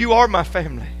said, you are my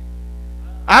family.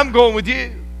 I'm going with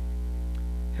you.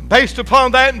 And based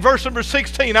upon that, in verse number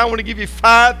 16, I want to give you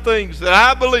 5 things that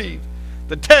I believe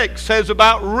the text says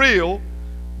about real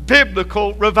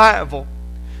biblical revival.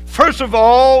 First of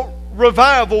all,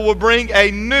 revival will bring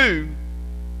a new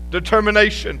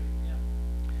determination.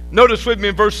 Notice with me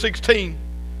in verse 16,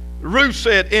 Ruth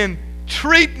said,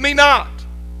 entreat me not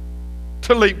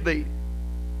to leave thee.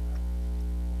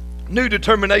 New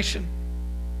determination.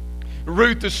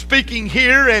 Ruth is speaking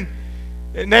here, and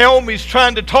Naomi's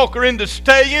trying to talk her into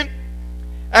staying.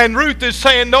 And Ruth is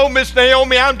saying, no, Miss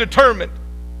Naomi, I'm determined.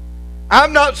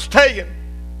 I'm not staying.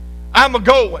 I'm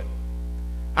a-going.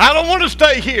 I don't want to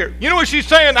stay here. You know what she's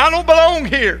saying? I don't belong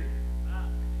here.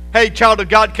 Hey, child of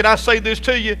God, can I say this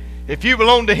to you? If you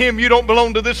belong to Him, you don't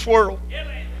belong to this world.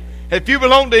 If you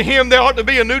belong to Him, there ought to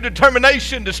be a new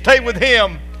determination to stay with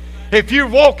Him. If you're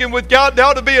walking with God, there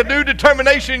ought to be a new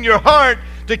determination in your heart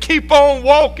to keep on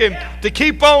walking, to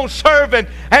keep on serving,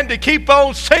 and to keep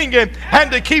on singing,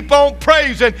 and to keep on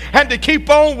praising, and to keep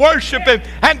on worshiping,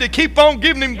 and to keep on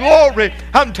giving Him glory.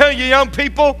 I'm telling you, young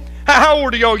people, how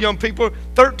old are y'all young people?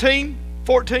 13?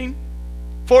 14?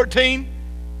 14?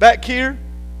 Back here?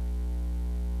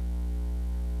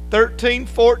 13,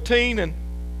 14, and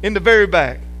in the very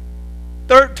back.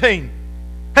 13.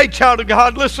 Hey, child of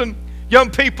God, listen, young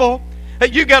people, hey,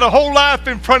 you got a whole life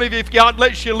in front of you if God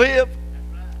lets you live.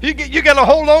 You got a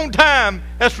whole long time.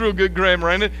 That's real good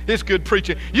grammar, ain't it? It's good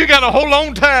preaching. You got a whole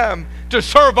long time to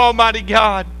serve Almighty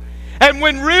God. And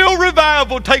when real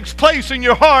revival takes place in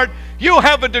your heart, you'll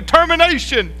have a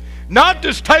determination not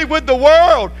to stay with the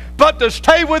world, but to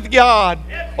stay with God.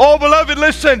 Oh, beloved,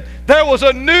 listen, there was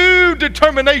a new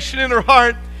determination in her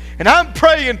heart. And I'm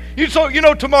praying,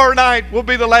 tomorrow night will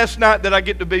be the last night that I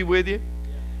get to be with you.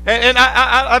 And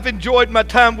I've enjoyed my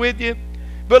time with you.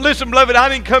 But listen, beloved, I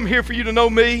didn't come here for you to know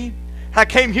me. I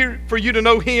came here for you to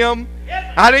know Him.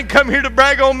 I didn't come here to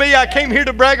brag on me. I came here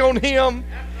to brag on Him.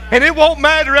 And it won't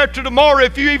matter after tomorrow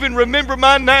if you even remember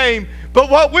my name. But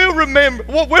what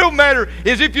will matter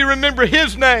is if you remember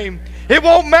His name. It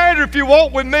won't matter if you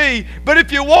walk with me, but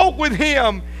if you walk with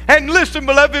Him. And listen,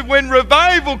 beloved, when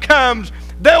revival comes,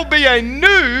 there'll be a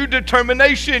new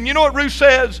determination. You know what Ruth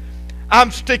says?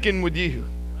 I'm sticking with you.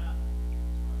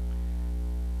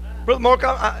 Brother Mark,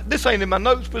 this ain't in my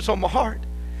notes, but it's on my heart.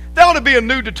 There ought to be a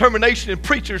new determination in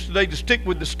preachers today to stick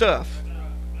with the stuff.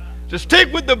 To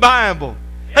stick with the Bible.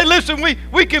 Hey, listen,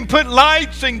 we can put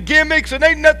lights and gimmicks, and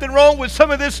ain't nothing wrong with some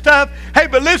of this stuff. Hey,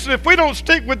 but listen, if we don't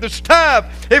stick with the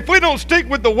stuff, if we don't stick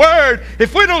with the Word,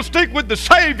 if we don't stick with the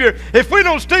Savior, if we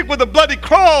don't stick with the bloody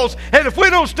cross, and if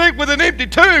we don't stick with an empty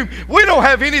tomb, we don't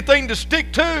have anything to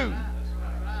stick to.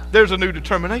 There's a new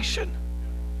determination.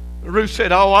 Ruth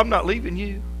said, oh, I'm not leaving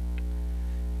you.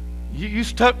 You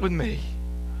stuck with me.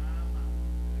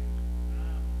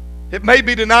 It may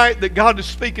be tonight that God is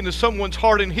speaking to someone's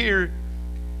heart in here,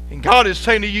 and God is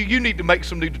saying to you, you need to make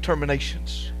some new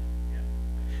determinations.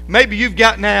 Maybe you've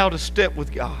gotten out a step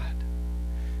with God.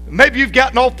 Maybe you've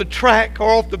gotten off the track or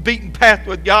off the beaten path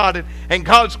with God, and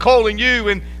God's calling you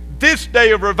in this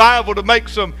day of revival to make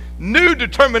some new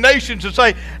determinations to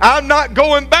say, I'm not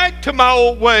going back to my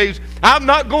old ways. I'm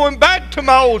not going back to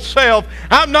my old self.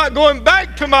 I'm not going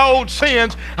back to my old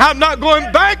sins. I'm not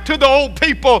going back to the old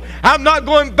people. I'm not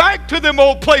going back to them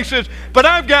old places. But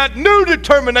I've got new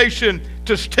determination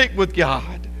to stick with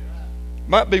God.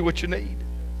 Might be what you need.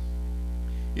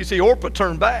 You see, Orpah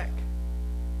turned back,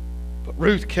 but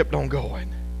Ruth kept on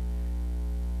going.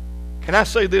 Can I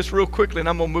say this real quickly, and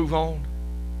I'm going to move on?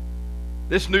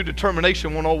 This new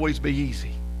determination won't always be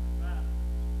easy.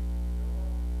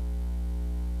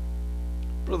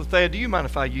 Brother Thad, do you mind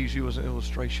if I use you as an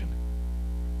illustration?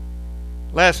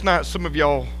 Last night, some of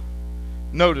y'all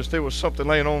noticed there was something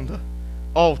laying on the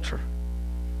altar.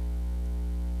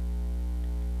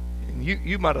 And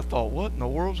you might have thought, what in the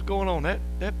world's going on?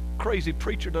 That crazy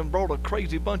preacher done brought a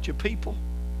crazy bunch of people.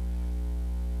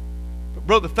 But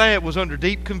Brother Thad was under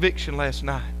deep conviction last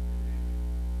night.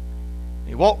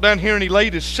 He walked down here and he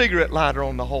laid his cigarette lighter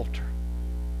on the altar.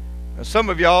 Now, some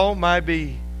of y'all might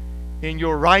be in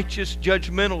your righteous,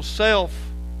 judgmental self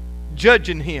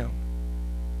judging him.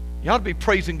 You ought to be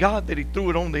praising God that he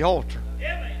threw it on the altar.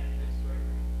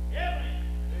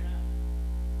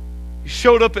 He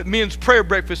showed up at men's prayer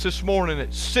breakfast this morning at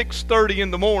 6:30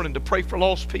 in the morning to pray for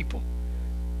lost people.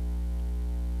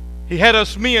 He had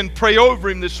us men pray over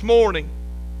him this morning.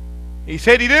 He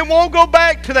said he didn't want to go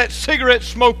back to that cigarette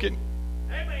smoking.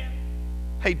 Amen.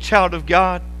 Hey, child of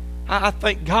God, I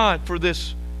thank God for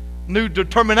this new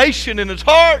determination in his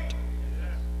heart.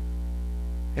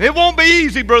 And it won't be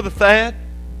easy, Brother Thad.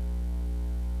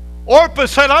 Orpah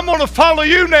said, I'm going to follow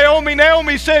you, Naomi.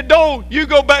 Naomi said, no, you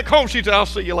go back home. She said, I'll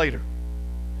see you later.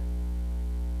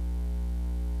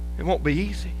 It won't be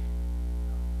easy.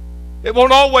 It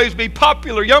won't always be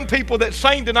popular. Young people that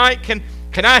sing tonight, can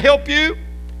I help you?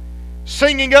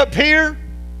 Singing up here,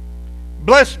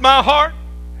 bless my heart.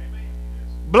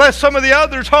 Bless some of the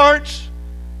others' hearts.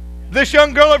 This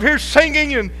young girl over here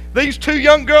singing, and these two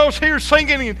young girls here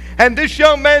singing, and this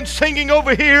young man singing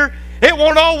over here. It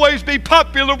won't always be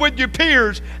popular with your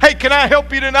peers. Hey, can I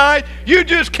help you tonight? You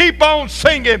just keep on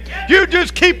singing. You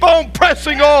just keep on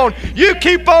pressing on. You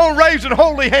keep on raising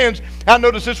holy hands. I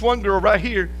noticed this one girl right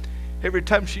here. Every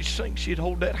time she sings, she'd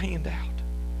hold that hand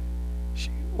out.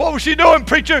 What was she doing,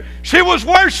 preacher? She was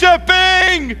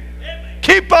worshiping.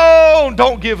 Keep on.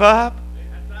 Don't give up.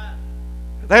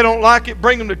 If they don't like it,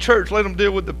 bring them to church. Let them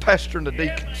deal with the pastor and the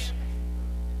deacons.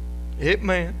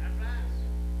 Amen.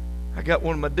 I got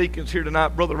one of my deacons here tonight,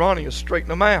 Brother Ronnie, is straightening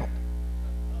them out.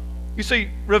 You see,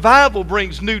 revival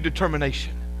brings new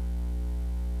determination.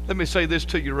 Let me say this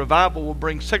to you. Revival will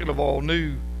bring, second of all,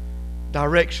 new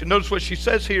direction. Notice what she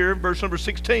says here in verse number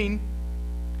 16.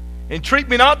 Entreat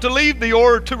me not to leave thee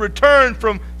or to return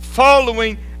from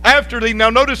following after thee. Now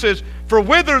notice this. For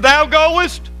whither thou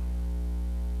goest,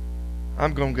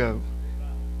 I'm going to go.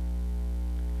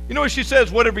 You know what she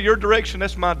says? Whatever your direction,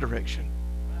 that's my direction.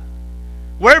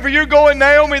 Wherever you're going,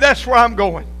 Naomi, that's where I'm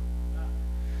going.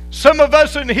 Some of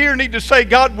us in here need to say,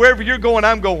 God, wherever you're going,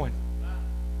 I'm going.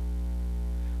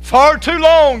 Far too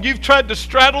long you've tried to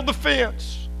straddle the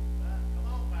fence.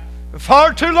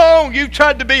 Far too long you've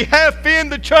tried to be half in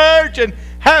the church and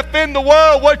half in the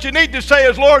world. What you need to say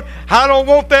is, Lord, I don't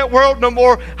want that world no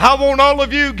more. I want all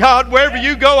of you, God. Wherever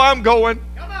you go, I'm going.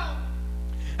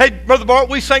 Hey, Brother Bart,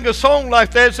 we sang a song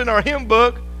like that. It's in our hymn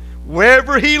book.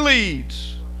 Wherever he leads,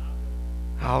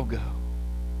 I'll go.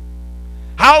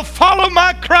 I'll follow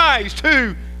my Christ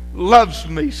who loves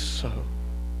me so.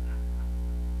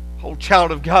 Oh,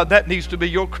 child of God, that needs to be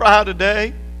your cry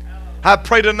today. I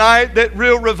pray tonight that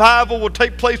real revival will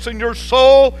take place in your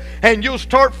soul and you'll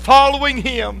start following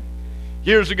him.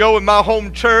 Years ago in my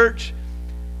home church,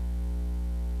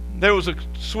 there was a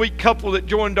sweet couple that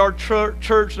joined our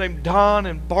church named Don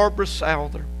and Barbara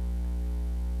Souther.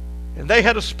 And they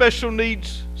had a special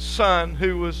needs son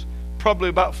who was probably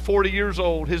about 40 years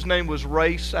old. His name was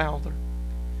Ray Souther.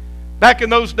 Back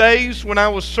in those days when I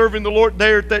was serving the Lord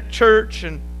there at that church,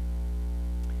 and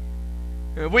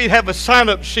we'd have a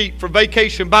sign-up sheet for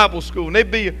Vacation Bible School, and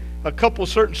there'd be a couple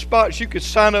certain spots you could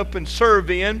sign up and serve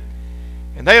in.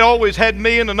 And they always had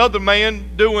me and another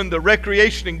man doing the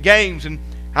recreation and games, and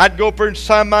I'd go up there and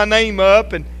sign my name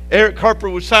up, and Eric Harper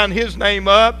would sign his name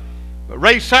up. But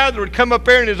Ray Souther would come up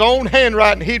there in his own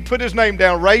handwriting. He'd put his name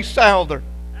down, Ray Souther.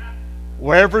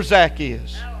 Wherever Zach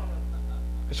is.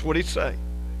 That's what he'd say.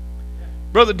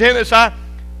 Brother Dennis, I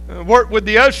worked with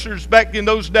the ushers back in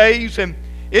those days, and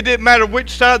it didn't matter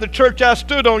which side of the church I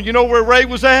stood on. You know where Ray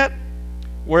was at?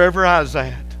 Wherever I was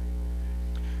at.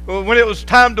 Well, when it was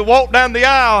time to walk down the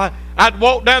aisle, I'd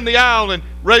walk down the aisle and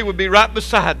Ray would be right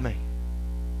beside me.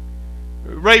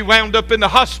 Ray wound up in the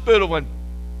hospital, and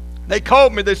they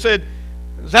called me. They said,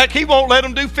 Zach, he won't let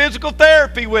them do physical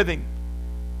therapy with him.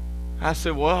 I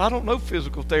said, well, I don't know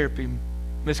physical therapy,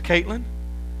 Miss Caitlin.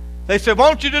 They said, why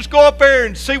don't you just go up there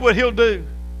and see what he'll do?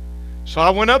 So I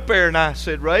went up there and I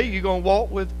said, Ray, you going to walk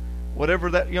with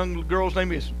whatever that young girl's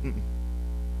name is?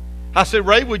 I said,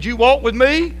 Ray, would you walk with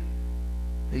me?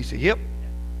 He said, yep.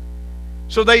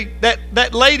 So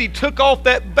that lady took off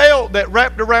that belt that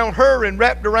wrapped around her and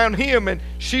wrapped around him, and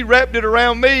she wrapped it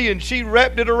around me, and she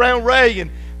wrapped it around Ray, and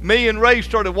me and Ray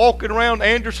started walking around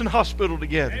Anderson Hospital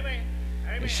together. Amen.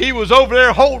 She was over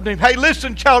there holding him. Hey,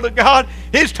 listen, child of God,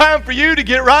 it's time for you to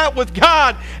get right with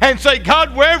God and say,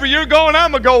 God, wherever you're going,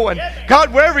 I'm a-going.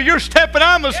 God, wherever you're stepping,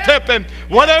 I'm a-stepping.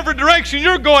 Whatever direction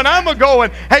you're going, I'm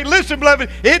a-going. Hey, listen, beloved,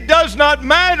 it does not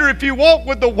matter if you walk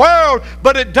with the world,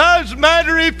 but it does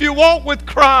matter if you walk with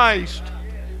Christ.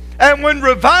 And when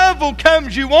revival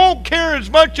comes, you won't care as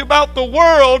much about the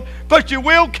world, but you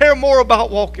will care more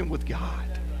about walking with God.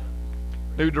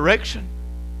 New direction.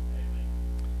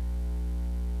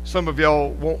 Some of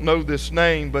y'all won't know this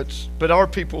name, but our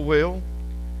people will.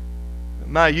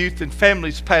 My youth and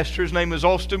family's pastor, his name is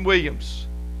Austin Williams.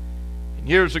 And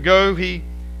years ago, he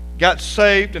got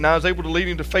saved, and I was able to lead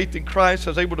him to faith in Christ.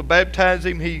 I was able to baptize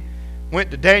him. He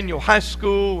went to Daniel High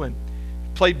School and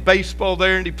played baseball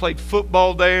there, and he played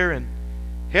football there. And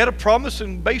he had a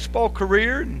promising baseball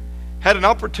career and had an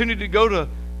opportunity to go to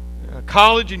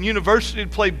college and university to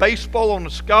play baseball on a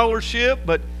scholarship,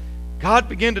 but God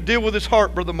began to deal with his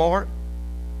heart, Brother Mark.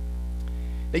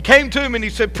 He came to him and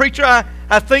he said, Preacher,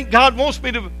 I think God wants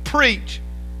me to preach.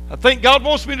 I think God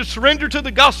wants me to surrender to the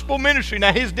gospel ministry.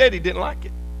 Now, his daddy didn't like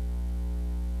it.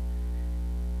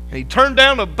 And he turned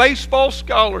down a baseball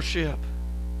scholarship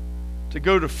to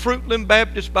go to Fruitland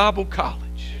Baptist Bible College.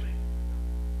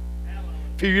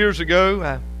 A few years ago,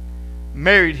 I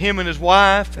married him and his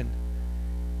wife, and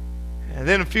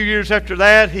then a few years after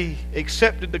that, he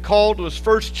accepted the call to his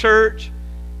first church.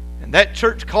 And that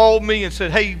church called me and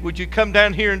said, hey, would you come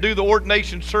down here and do the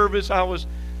ordination service? I was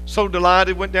so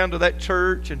delighted. Went down to that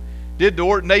church and did the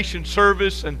ordination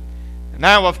service. And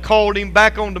now I've called him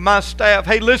back onto my staff.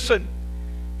 Hey, listen,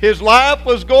 his life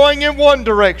was going in one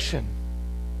direction,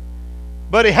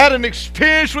 but he had an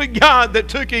experience with God that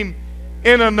took him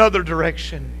in another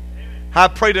direction. I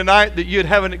pray tonight that you'd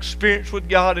have an experience with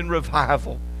God in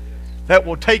revival that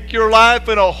will take your life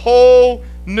in a whole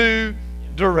new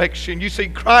direction. You see,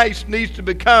 Christ needs to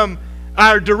become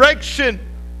our direction,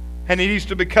 and He needs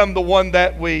to become the one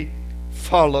that we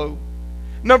follow.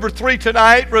 Number 3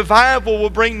 tonight, revival will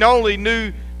bring not only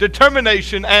new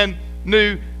determination and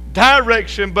new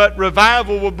direction, but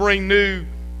revival will bring new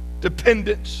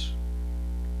dependence.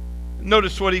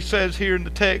 Notice what he says here in the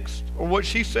text, or what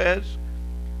she says.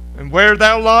 And where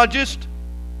thou lodgest,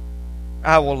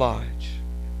 I will lodge.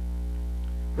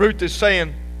 Ruth is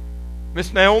saying,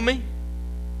 Miss Naomi,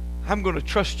 I'm going to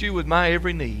trust you with my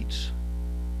every needs.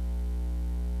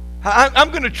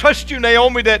 I'm going to trust you,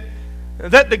 Naomi, that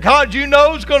the God you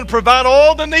know is going to provide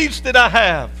all the needs that I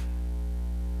have.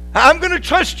 I'm going to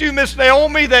trust you, Miss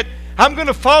Naomi, that I'm going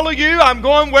to follow you. I'm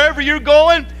going wherever you're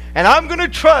going, and I'm going to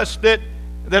trust that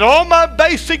all my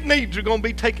basic needs are going to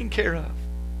be taken care of.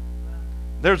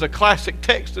 There's a classic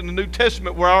text in the New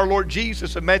Testament where our Lord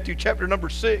Jesus in Matthew chapter number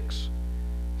 6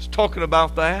 is talking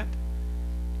about that.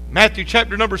 Matthew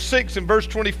chapter number 6 and verse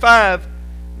 25,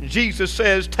 Jesus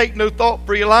says, take no thought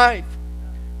for your life,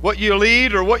 what you'll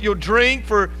eat or what you'll drink,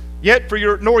 nor yet for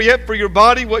your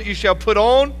body what you shall put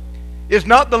on. Is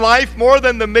not the life more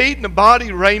than the meat, and the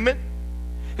body raiment?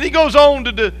 And he goes on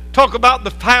to talk about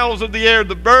the fowls of the air,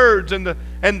 the birds and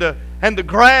the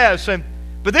grass.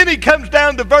 But then he comes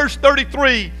down to verse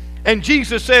 33, and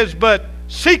Jesus says, but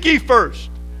seek ye first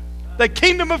the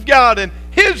kingdom of God and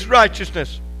His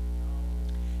righteousness,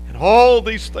 and all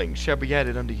these things shall be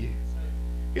added unto you.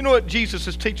 You know what Jesus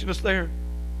is teaching us there?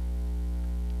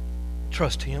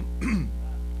 Trust Him.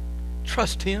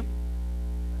 Trust Him.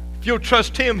 If you'll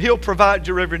trust Him, He'll provide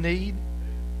your every need.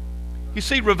 You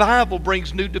see, revival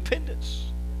brings new dependence.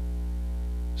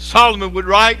 Solomon would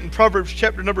write in Proverbs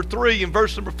chapter number 3 and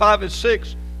verse number 5 and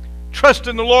 6, trust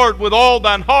in the Lord with all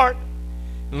thine heart,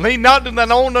 and lean not to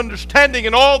thine own understanding.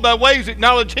 In all thy ways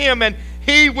acknowledge Him, and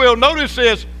He will, notice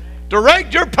this,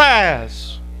 direct your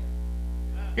paths.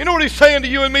 You know what He's saying to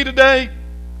you and me today?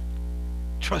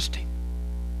 Trust Him.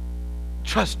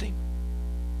 Trust Him.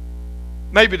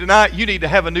 Maybe tonight you need to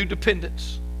have a new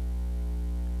dependence.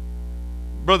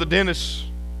 Brother Dennis,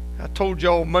 I told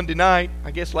y'all Monday night,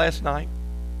 I guess last night,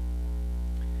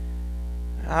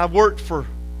 I worked for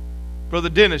Brother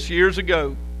Dennis years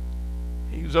ago.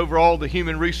 He was over all the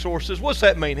human resources. What's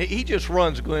that mean? He just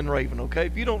runs Glen Raven, okay?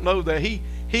 If you don't know that, he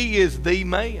is the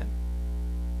man.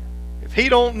 If he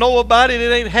don't know about it,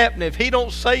 it ain't happening. If he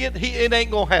don't say it, it ain't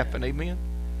going to happen, amen?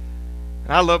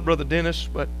 And I love Brother Dennis,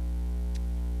 but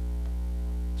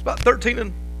it's about 13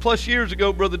 and plus years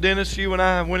ago, Brother Dennis, you and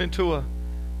I went into an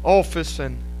office,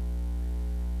 and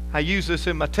I use this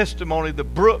in my testimony. The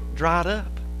brook dried up.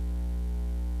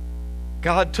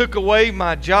 God took away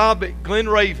my job at Glen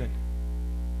Raven.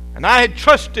 And I had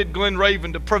trusted Glen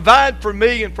Raven to provide for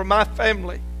me and for my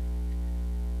family.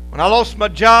 When I lost my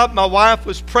job, my wife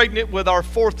was pregnant with our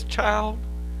 4th child.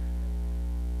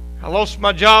 I lost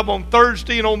my job on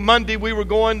Thursday, and on Monday we were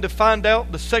going to find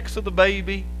out the sex of the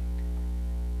baby.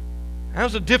 That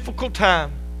was a difficult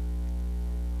time.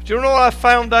 But you know what I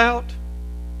found out,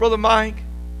 Brother Mike?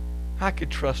 I could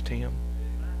trust Him.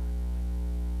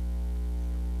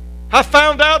 I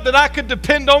found out that I could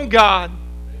depend on God.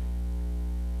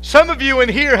 Some of you in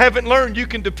here haven't learned you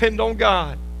can depend on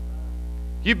God.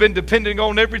 You've been depending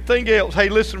on everything else. Hey,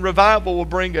 listen, revival will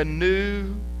bring a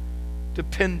new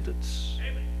dependence.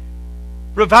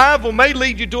 Revival may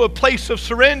lead you to a place of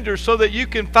surrender so that you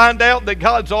can find out that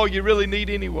God's all you really need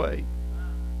anyway.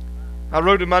 I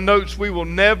wrote in my notes, we will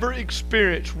never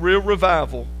experience real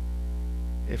revival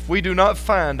if we do not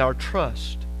find our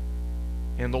trust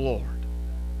in the Lord.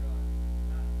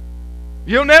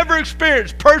 You'll never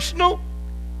experience personal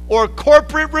or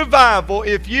corporate revival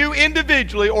if you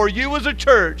individually or you as a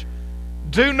church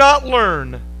do not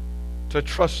learn to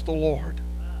trust the Lord.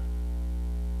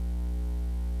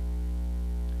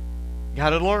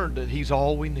 Got to learn that He's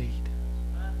all we need.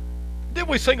 Didn't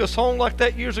we sing a song like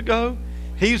that years ago?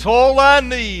 He's all I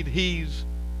need. He's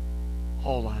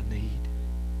all I need.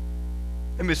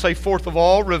 Let me say, fourth of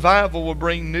all, revival will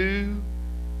bring new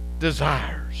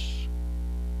desires.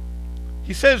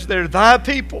 He says there, thy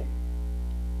people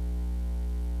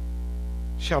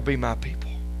shall be my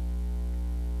people.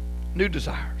 New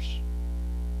desires.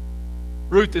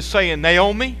 Ruth is saying,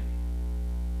 Naomi,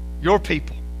 your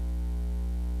people,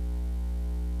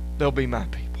 they'll be my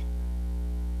people.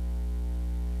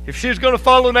 If she was going to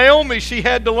follow Naomi, she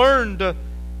had to learn to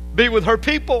be with her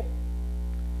people.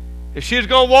 If she was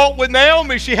going to walk with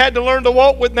Naomi, she had to learn to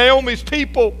walk with Naomi's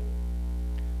people.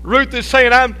 Ruth is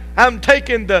saying, I'm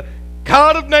taking the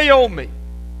God of Naomi.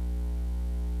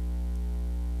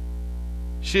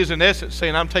 She is in essence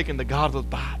saying, I'm taking the God of the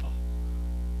Bible.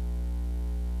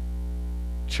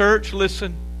 Church,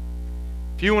 listen.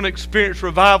 If you want to experience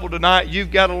revival tonight, you've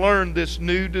got to learn this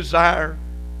new desire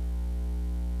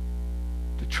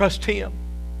to trust Him,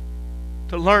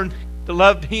 to learn to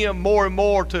love Him more and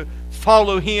more, to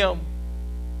follow Him.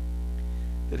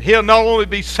 That He'll not only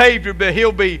be Savior, but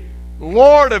He'll be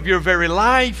Lord of your very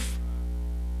life.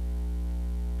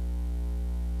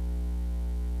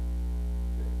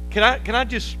 Can I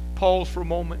just pause for a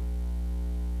moment?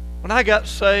 When I got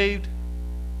saved,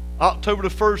 October the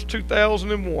 1st,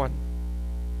 2001,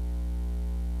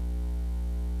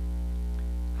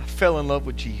 I fell in love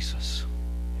with Jesus.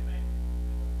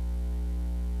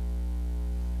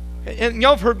 And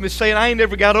y'all have heard me say, I ain't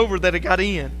never got over that I got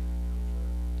in.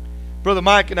 Brother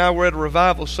Mike and I were at a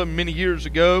revival some many years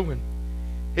ago, and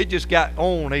it just got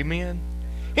on, amen.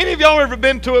 Any of y'all ever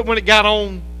been to it when it got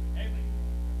on?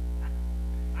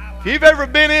 If you've ever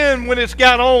been in when it's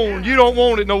got on, you don't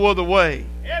want it no other way.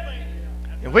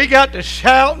 And we got to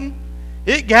shouting.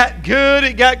 It got good.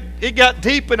 It got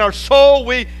deep in our soul.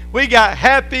 We got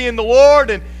happy in the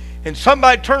Lord. And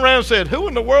somebody turned around and said, who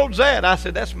in the world's that? I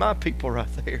said, that's my people right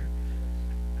there.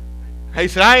 He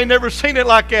said, I ain't never seen it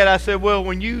like that. I said, well,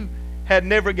 when you had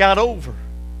never got over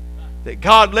that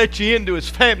God let you into His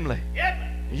family,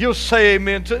 you'll say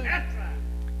amen too.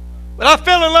 But I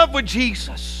fell in love with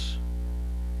Jesus.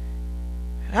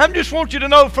 I just want you to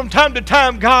know from time to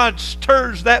time God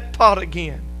stirs that pot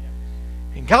again.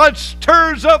 And God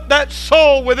stirs up that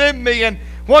soul within me, and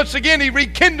once again He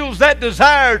rekindles that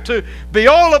desire to be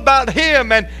all about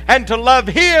Him and to love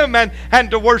Him and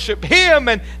to worship Him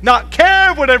and not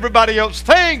care what everybody else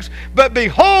thinks, but be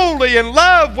holy in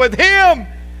love with Him.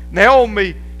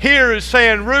 Naomi here is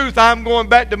saying, Ruth, I'm going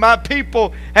back to my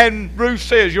people, and Ruth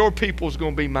says, your people is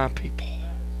going to be my people.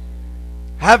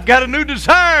 I've got a new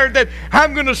desire that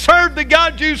I'm going to serve the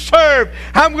God you serve.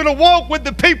 I'm going to walk with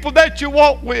the people that you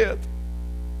walk with.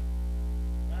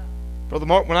 Brother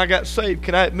Mark, when I got saved,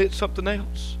 can I admit something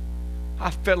else?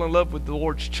 I fell in love with the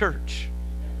Lord's church.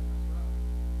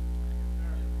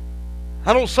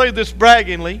 I don't say this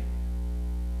braggingly.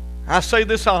 I say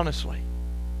this honestly.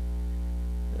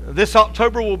 This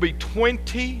October will be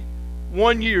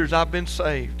 21 years I've been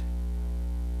saved.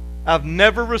 I've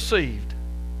never received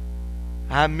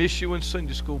I miss you in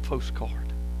Sunday school postcard.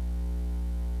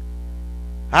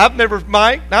 I've never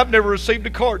received a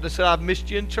card that said I've missed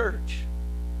you in church.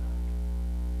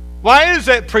 Why is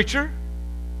that, preacher?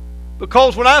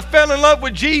 Because when I fell in love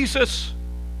with Jesus,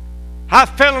 I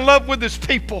fell in love with His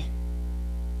people.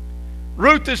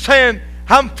 Ruth is saying,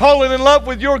 I'm falling in love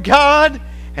with your God,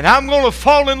 and I'm going to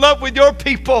fall in love with your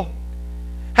people.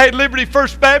 Hey, Liberty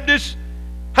First Baptist,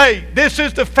 hey, this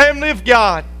is the family of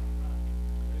God.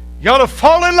 You ought to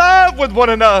fall in love with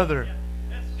one another.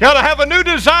 You ought to have a new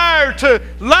desire to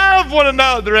love one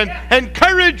another and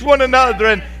encourage one another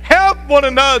and help one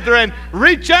another and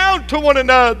reach out to one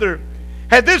another.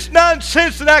 And this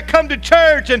nonsense that I come to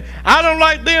church and I don't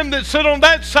like them that sit on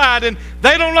that side and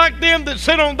they don't like them that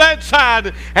sit on that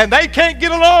side and they can't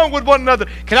get along with one another.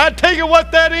 Can I tell you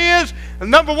what that is? And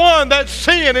number one, that's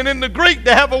sin. And in the Greek,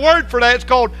 they have a word for that. It's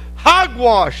called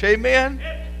hogwash. Amen?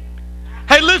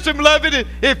 Hey, listen, beloved,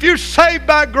 if you're saved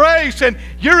by grace and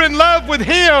you're in love with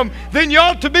Him, then you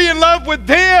ought to be in love with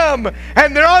them.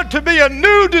 And there ought to be a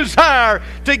new desire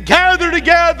to gather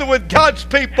together with God's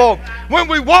people. When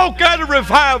we walk out of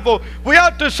revival, we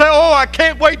ought to say, oh, I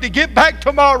can't wait to get back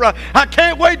tomorrow. I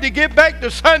can't wait to get back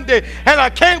to Sunday. And I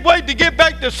can't wait to get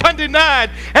back to Sunday night.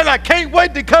 And I can't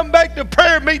wait to come back to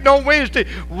prayer meeting on Wednesday.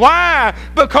 Why?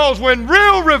 Because when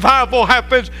real revival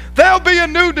happens, there'll be a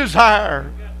new desire.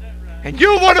 And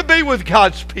you want to be with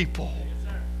God's people.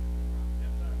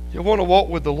 You want to walk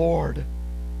with the Lord.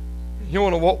 You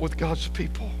want to walk with God's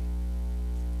people.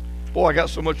 Boy, I got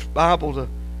so much Bible to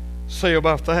say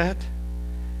about that.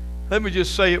 Let me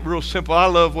just say it real simple. I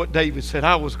love what David said.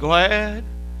 I was glad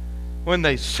when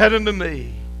they said unto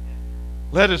me,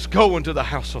 let us go into the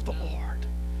house of the Lord.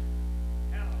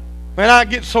 Man, I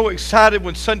get so excited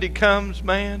when Sunday comes,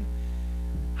 man.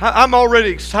 I'm already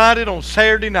excited on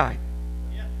Saturday night.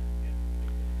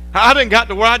 I done got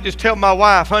to where I just tell my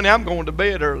wife, honey, I'm going to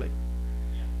bed early.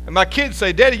 And my kids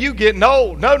say, Daddy, you getting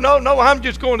old. No, I'm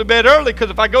just going to bed early because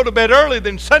if I go to bed early,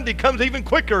 then Sunday comes even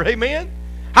quicker. Amen?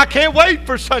 I can't wait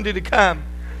for Sunday to come.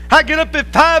 I get up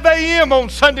at 5 a.m. on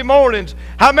Sunday mornings.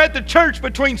 I'm at the church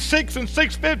between 6 and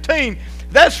 6:15.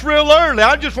 That's real early.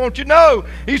 I just want you to know.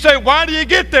 You say, why do you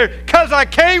get there? Because I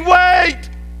can't wait.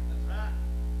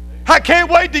 I can't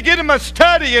wait to get in my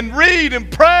study and read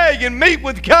and pray and meet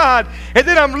with God. And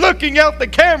then I'm looking out the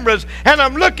cameras and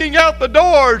I'm looking out the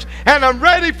doors and I'm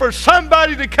ready for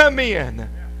somebody to come in.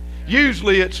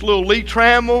 Usually it's little Lee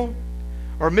Trammell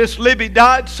or Miss Libby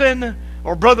Dotson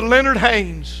or Brother Leonard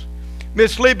Haynes.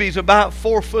 Miss Libby's about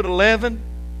 4'11".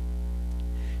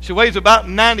 She weighs about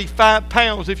 95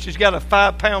 pounds if she's got a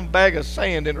 5-pound bag of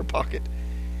sand in her pocket.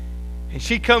 And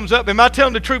she comes up. Am I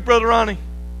telling the truth, Brother Ronnie?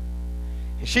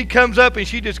 And she comes up and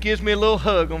she just gives me a little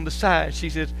hug on the side. She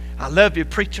says, I love you,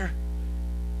 preacher.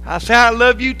 I say, I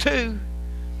love you too.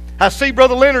 I see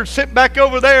Brother Leonard sitting back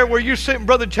over there where you're sitting,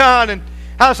 Brother John. And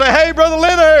I say, hey, Brother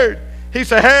Leonard. He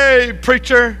said, hey,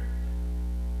 preacher.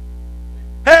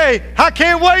 Hey, I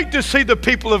can't wait to see the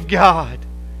people of God.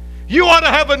 You ought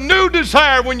to have a new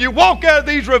desire when you walk out of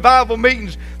these revival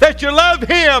meetings that you love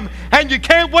Him and you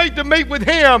can't wait to meet with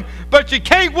Him, but you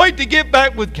can't wait to get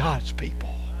back with God's people.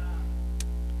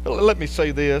 Let me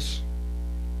say this.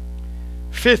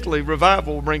 Fifthly,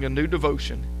 revival will bring a new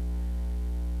devotion.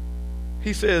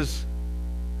 He says,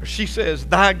 or she says,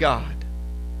 thy God,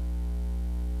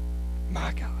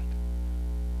 my God.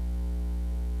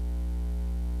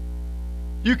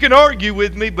 You can argue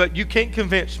with me, but you can't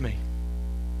convince me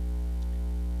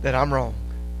that I'm wrong.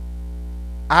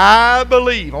 I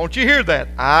believe. I want you to hear that.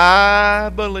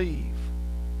 I believe.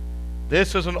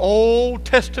 This is an Old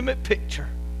Testament picture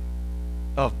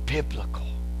of biblical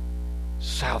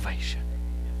salvation.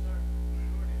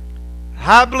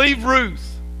 I believe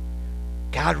Ruth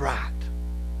got right.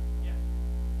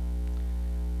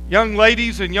 Young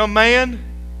ladies and young man,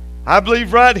 I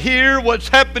believe right here what's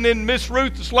happened in Miss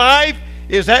Ruth's life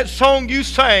is that song you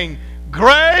sang,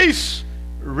 Grace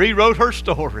rewrote her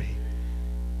story.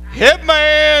 Yep,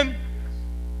 man.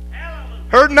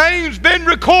 Her name's been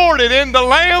recorded in the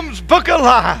Lamb's Book of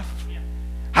Life.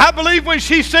 I believe when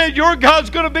she said, your God's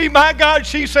going to be my God,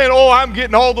 she said, oh, I'm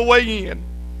getting all the way in.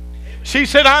 She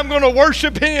said, I'm going to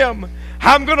worship Him.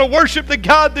 I'm going to worship the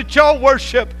God that y'all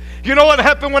worship. You know what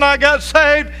happened when I got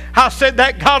saved? I said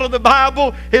that God of the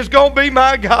Bible is going to be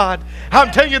my God.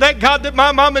 I'm telling you, that God that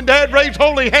my mom and dad raised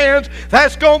holy hands,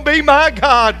 that's going to be my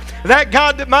God. That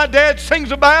God that my dad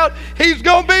sings about, He's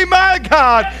going to be my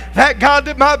God. That God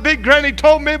that my big granny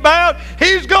told me about,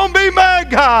 He's going to be my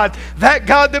God. That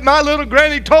God that my little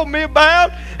granny told me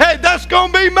about, hey, that's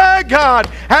going to be my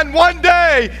God. And one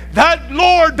day, that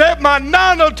Lord that my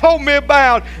Nana told me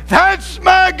about, that's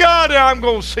my God, and I'm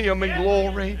going to see Him in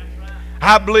glory.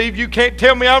 I believe you can't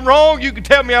tell me I'm wrong. You can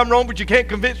tell me I'm wrong, but you can't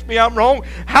convince me I'm wrong.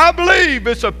 I believe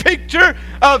it's a picture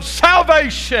of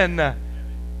salvation. And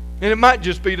it might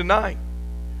just be tonight.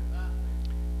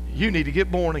 You need to get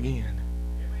born again.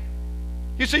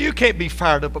 You see, you can't be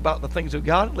fired up about the things of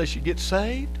God unless you get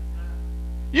saved.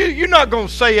 You're not going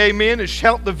to say amen and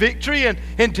shout the victory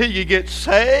until you get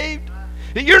saved.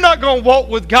 You're not going to walk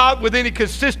with God with any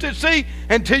consistency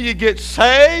until you get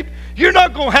saved. You're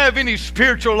not going to have any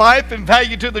spiritual life and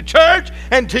value to the church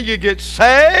until you get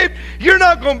saved. You're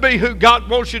not going to be who God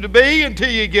wants you to be until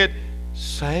you get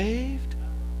saved.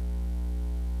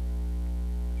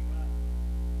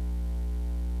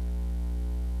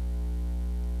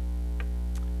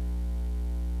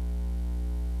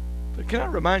 But can I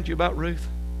remind you about Ruth?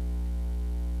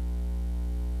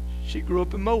 She grew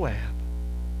up in Moab.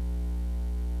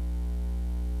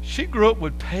 She grew up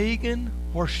with pagan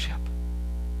worship.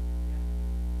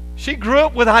 She grew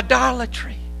up with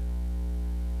idolatry.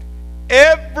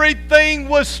 Everything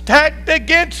was stacked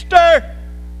against her.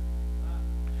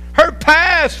 Her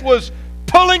past was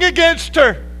pulling against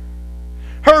her.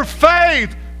 Her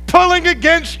faith pulling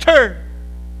against her.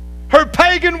 Her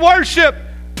pagan worship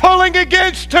pulling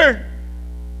against her.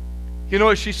 You know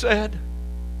what she said?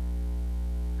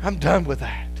 I'm done with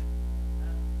that.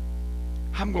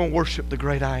 I'm going to worship the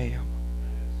great I am.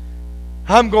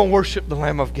 I'm going to worship the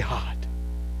Lamb of God.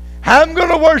 I'm going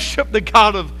to worship the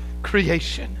God of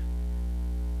creation.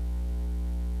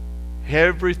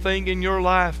 Everything in your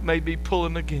life may be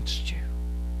pulling against you.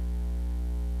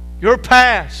 Your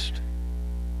past.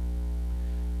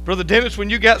 Brother Dennis, when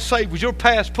you got saved, was your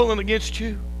past pulling against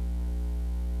you?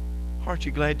 Aren't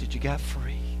you glad that you got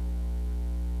free?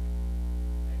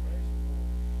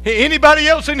 Anybody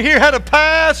else in here had a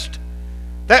past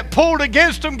that pulled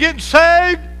against them getting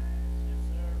saved?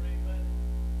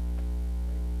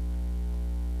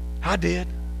 I did.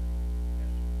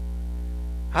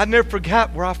 I never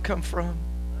forgot where I've come from.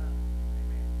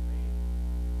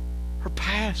 Her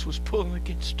past was pulling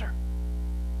against her.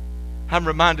 I'm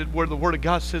reminded where the Word of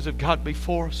God says, if God be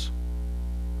for us,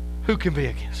 who can be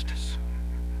against us?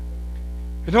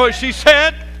 You know what she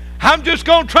said? I'm just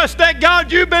going to trust that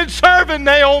God you've been serving,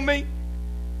 Naomi.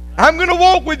 I'm going to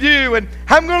walk with you, and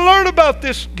I'm going to learn about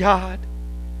this God.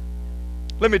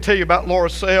 Let me tell you about Laura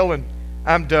Sale, and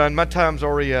I'm done. My time's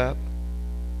already up.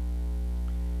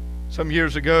 Some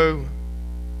years ago,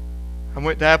 I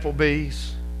went to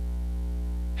Applebee's,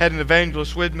 had an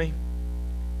evangelist with me,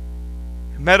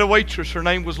 and met a waitress. Her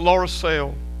name was Laura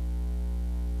Sale.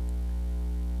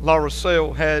 Laura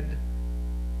Sale had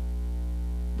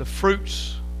the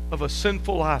fruits of a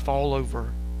sinful life all over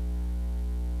her.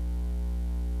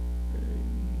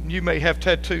 You may have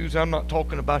tattoos. I'm not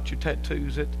talking about your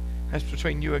tattoos. That's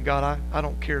between you and God. I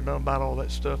don't care nothing about all that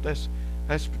stuff. That's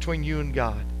between you and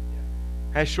God.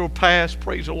 That's your past.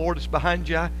 Praise the Lord. It's behind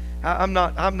you. I'm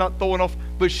not throwing off.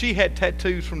 But she had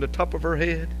tattoos from the top of her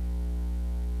head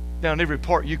down every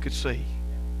part you could see.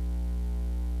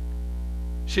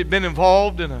 She had been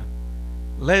involved in a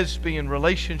lesbian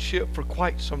relationship for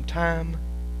quite some time.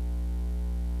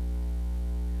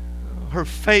 Her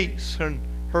face and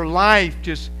her life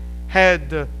just had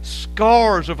the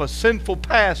scars of a sinful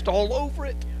past all over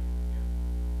it.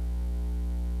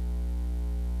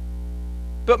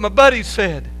 But my buddy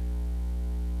said,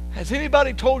 has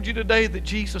anybody told you today that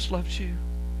Jesus loves you?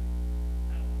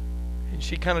 And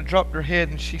she kind of dropped her head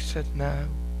and she said, no.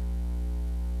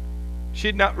 She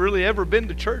had not really ever been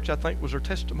to church, I think was her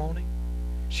testimony.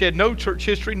 She had no church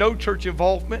history, no church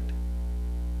involvement.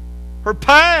 Her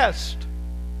past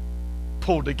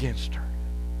pulled against her.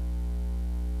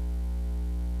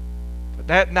 But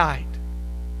that night,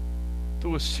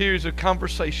 through a series of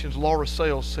conversations, Laura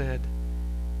Sale said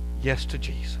yes to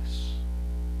Jesus.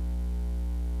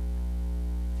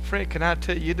 Friend, can I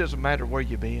tell you, it doesn't matter where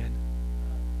you've been.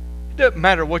 It doesn't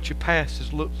matter what your past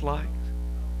has looked like.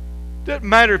 It doesn't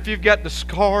matter if you've got the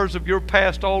scars of your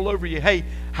past all over you. Hey,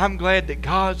 I'm glad that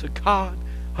God's a God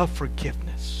of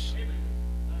forgiveness.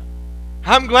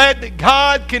 I'm glad that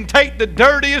God can take the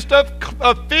dirtiest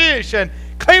of fish and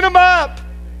clean them up.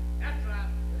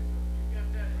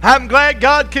 I'm glad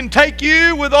God can take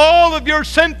you with all of your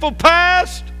sinful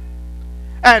past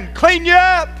and clean you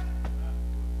up.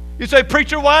 You say,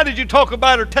 preacher, why did you talk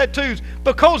about her tattoos?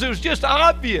 Because it was just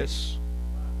obvious.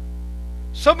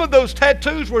 Some of those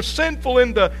tattoos were sinful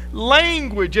in the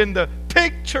language and the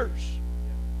pictures.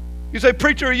 You say,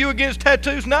 preacher, are you against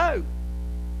tattoos? No.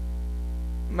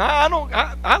 No, I don't.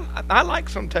 I like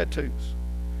some tattoos.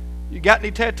 You got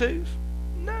any tattoos?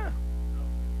 No.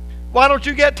 Why don't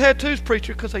you get tattoos,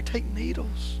 preacher? Because they take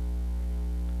needles.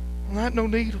 Well, not no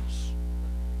needles.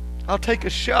 I'll take a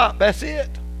shot. That's it.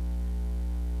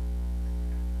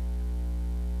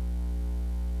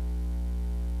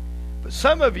 But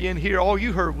some of you in here, all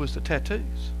you heard was the tattoos.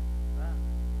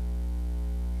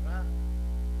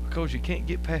 Because you can't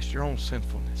get past your own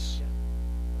sinfulness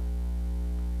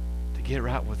to get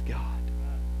right with God.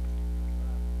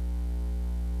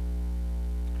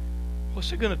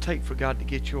 What's it going to take for God to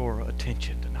get your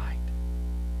attention tonight?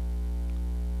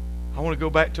 I want to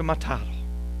go back to my title.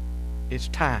 It's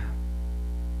time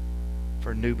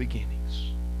for new beginnings.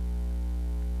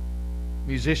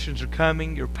 Musicians are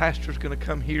coming. Your pastor's going to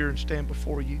come here and stand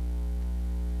before you.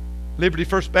 Liberty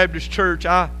First Baptist Church,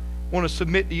 I want to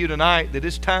submit to you tonight that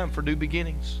it's time for new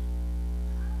beginnings.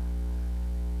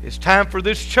 It's time for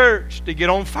this church to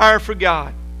get on fire for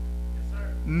God.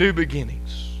 New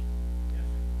beginnings.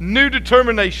 New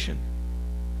determination.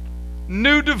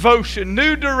 New devotion.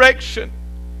 New direction.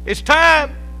 It's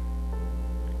time.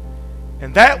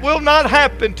 And that will not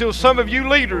happen till some of you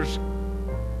leaders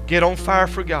get on fire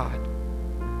for God.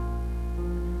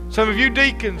 Some of you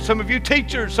deacons, some of you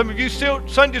teachers, some of you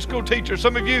Sunday school teachers,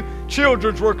 some of you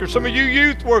children's workers, some of you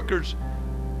youth workers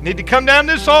need to come down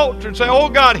this altar and say, oh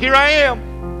God, here I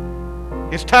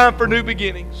am. It's time for new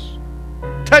beginnings.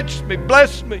 Touch me,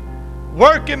 bless me,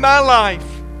 work in my life.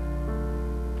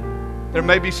 There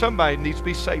may be somebody who needs to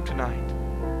be saved tonight.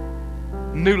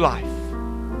 New life.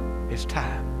 It's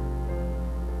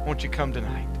time. Won't you come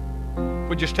tonight?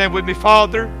 Would you stand with me,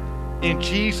 Father? In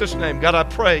Jesus' name, God, I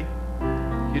pray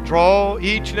you draw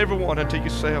each and every one unto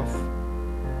yourself.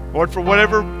 Lord, for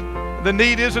whatever the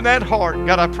need is in that heart,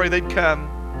 God, I pray they'd come.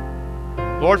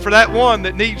 Lord, for that one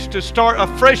that needs to start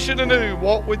afresh and anew,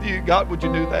 walk with you, God, would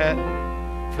you do that?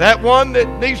 For that one that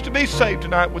needs to be saved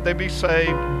tonight, would they be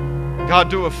saved? God,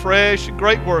 do a fresh and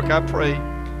great work, I pray,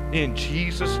 in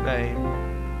Jesus' name.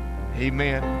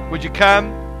 Amen. Would you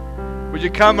come? Would you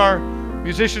come? Our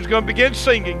musicians are going to begin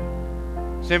singing.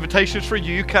 This invitation's for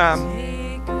you. You come.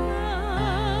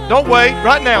 Don't wait.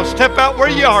 Right now, step out where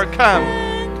you are. Come.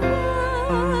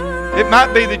 It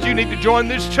might be that you need to join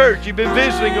this church. You've been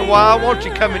visiting a while. Won't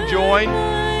you come and join?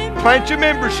 Plant your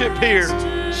membership here.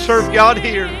 Serve God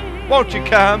here. Won't you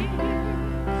come?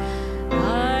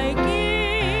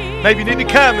 Maybe you need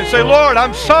to come and say, Lord,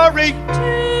 I'm sorry.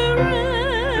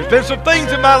 There's been some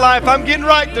things in my life I'm getting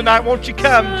right tonight. Won't you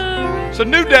come? It's a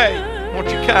new day. Won't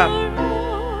you come?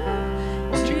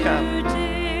 Won't you come?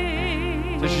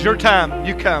 This is your time.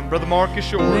 You come. Brother Mark,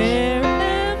 it's yours.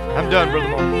 I'm done, Brother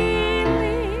Mark.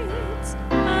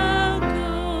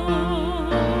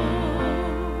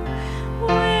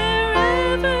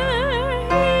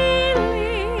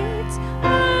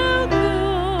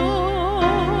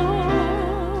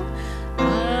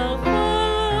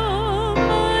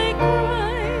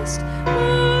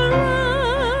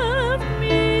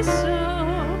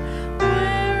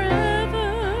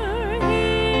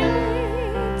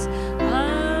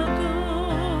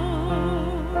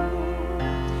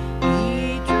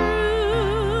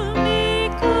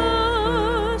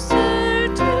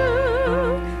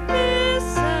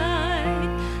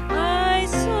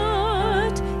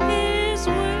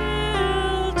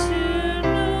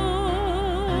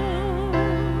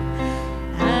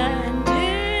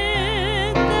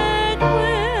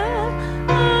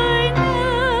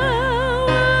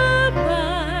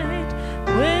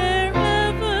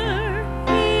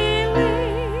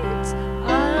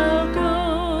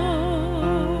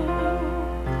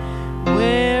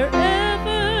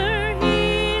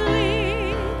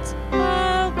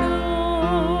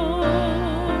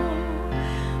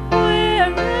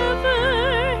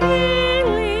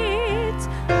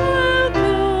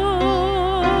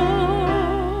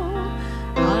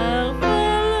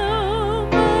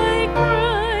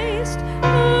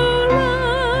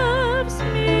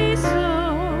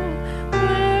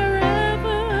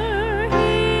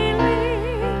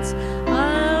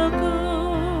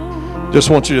 Just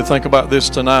want you to think about this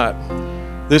tonight.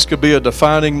 This could be a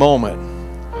defining moment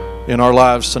in our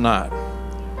lives tonight.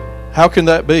 How can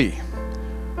that be?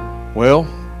 Well,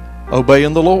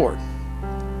 obeying the Lord,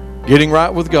 getting right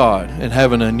with God, and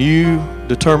having a new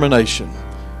determination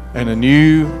and a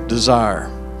new desire.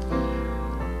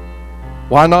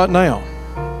 Why not now?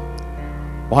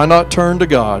 Why not turn to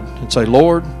God and say,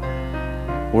 Lord,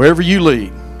 wherever you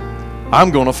lead,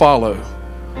 I'm going to follow.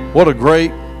 What a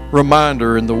great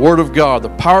reminder in the Word of God, the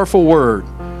powerful Word.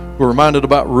 We're reminded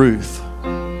about Ruth,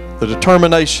 the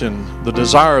determination, the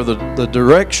desire, the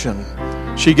direction.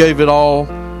 She gave it all.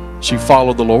 She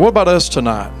followed the Lord. What about us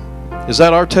tonight? Is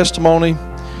that our testimony?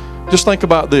 Just think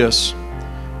about this.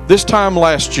 This time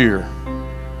last year,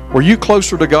 were you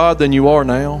closer to God than you are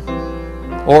now?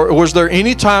 Or was there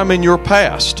any time in your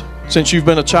past, since you've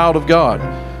been a child of God,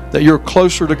 that you're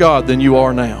closer to God than you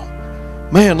are now?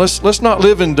 Man, let's not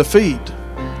live in defeat.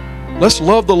 Let's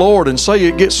love the Lord and say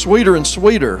it gets sweeter and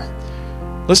sweeter.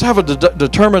 Let's have a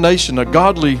determination, a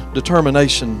godly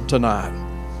determination tonight.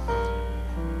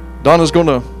 Donna's going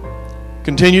to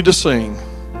continue to sing.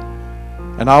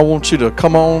 And I want you to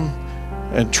come on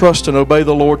and trust and obey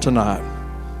the Lord tonight.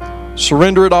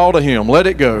 Surrender it all to Him. Let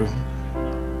it go.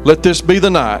 Let this be the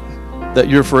night that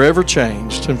you're forever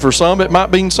changed. And for some, it might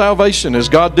mean salvation. Is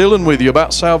God dealing with you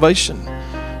about salvation?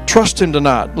 Trust Him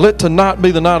tonight. Let tonight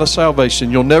be the night of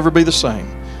salvation. You'll never be the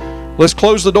same. Let's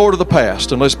close the door to the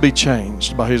past and let's be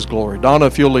changed by His glory. Donna,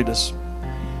 if you'll lead us.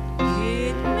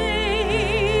 It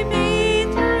may be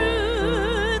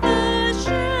through the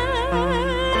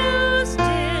shadows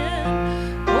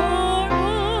dim, or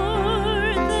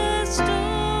o'er the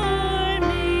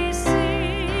stormy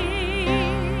sea.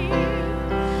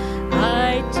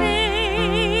 I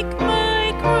take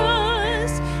my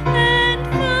cross and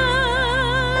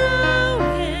follow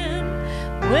Him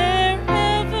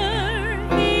wherever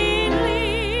He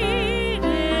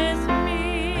leadeth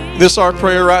me. This is our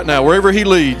prayer right now. Wherever He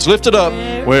leads, lift it up.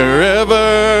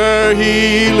 Wherever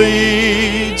He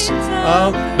leads.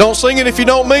 Don't sing it if you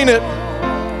don't mean it.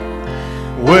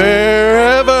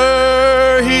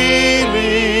 Wherever He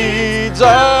leads,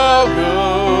 I'll go.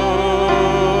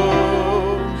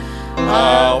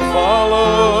 I'll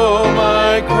follow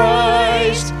my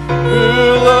Christ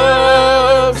who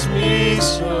loves me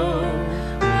so.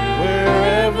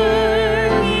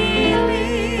 Wherever He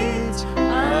leads,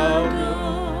 I'll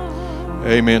go.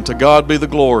 Amen. To God be the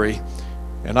glory.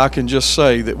 And I can just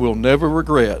say that we'll never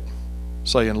regret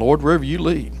saying, Lord, wherever you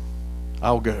lead,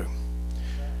 I'll go.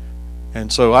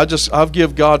 And so I've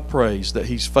give God praise that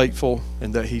He's faithful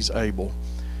and that He's able.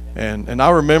 And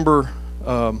I remember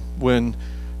when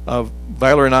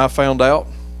Valerie and I found out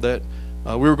that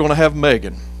we were going to have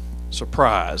Megan.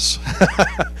 Surprise.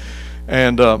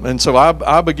 and so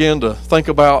I began to think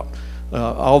about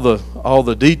all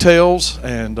the details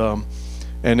and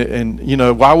you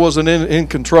know, I wasn't in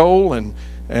control and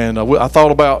I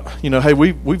thought about, you know, hey,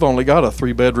 we've only got a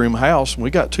 3-bedroom house and we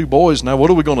got 2 boys now.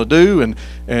 What are we going to do? And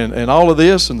all of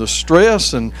this and the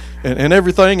stress and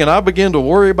everything. And I began to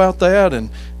worry about that. And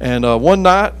one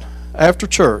night after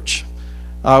church,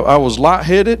 I was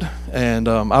lightheaded and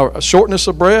shortness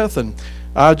of breath. And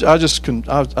I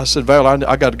said, Val,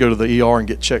 I got to go to the ER and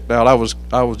get checked out. I was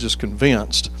just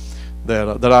convinced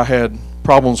that I had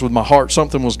problems with my heart.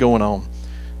 Something was going on.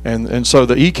 And so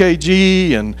the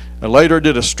EKG and later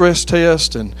did a stress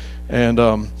test and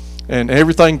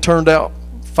everything turned out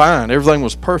fine. Everything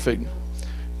was perfect.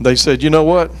 They said, you know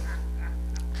what?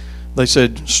 They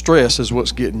said, stress is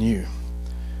what's getting you.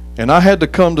 And I had to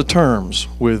come to terms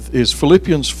with, is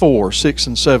Philippians 4, 6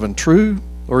 and 7 true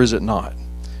or is it not?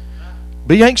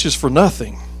 Be anxious for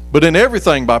nothing, but in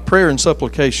everything by prayer and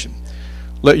supplication.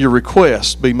 Let your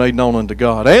requests be made known unto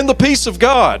God. And the peace of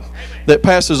God that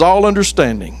passes all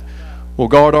understanding will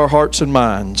guard our hearts and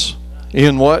minds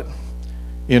in what?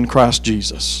 In Christ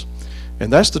Jesus.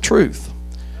 And that's the truth.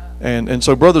 And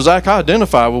so, Brother Zach, I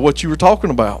identify with what you were talking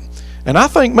about. And I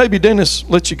think maybe Dennis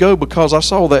let you go because I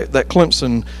saw that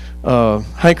Clemson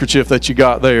handkerchief that you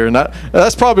got there. And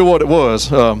that's probably what it was.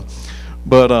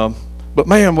 But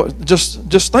man,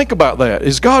 just think about that.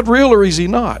 Is God real or is He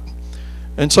not?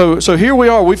 And so here we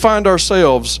are. We find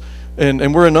ourselves,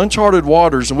 and we're in uncharted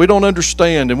waters, and we don't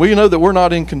understand, and we know that we're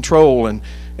not in control. And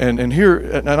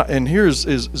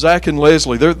here's Zach and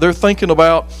Leslie. They're thinking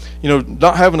about, you know,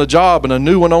 not having a job and a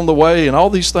new one on the way, and all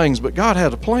these things. But God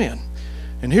had a plan,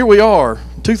 and here we are,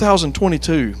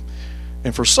 2022,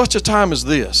 and for such a time as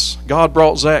this, God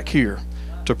brought Zach here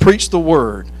to preach the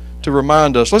word, to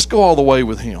remind us. Let's go all the way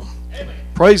with Him.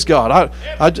 Praise God.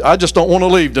 I just don't want to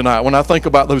leave tonight when I think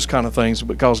about those kind of things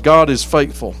because God is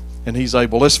faithful and He's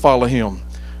able. Let's follow Him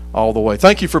all the way.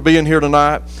 Thank you for being here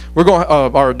tonight. We're going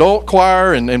our adult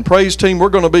choir and praise team, we're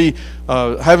going to be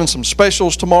having some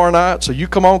specials tomorrow night. So you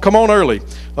come on early.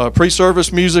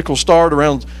 Pre-service music will start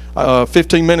around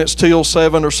 15 minutes till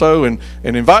 7 or so, and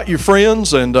invite your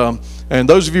friends and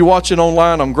those of you watching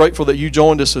online, I'm grateful that you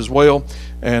joined us as well.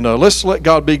 And let's let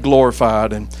God be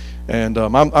glorified. And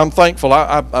I'm thankful.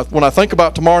 When I think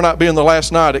about tomorrow night being the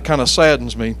last night, it kind of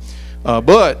saddens me.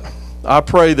 But I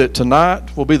pray that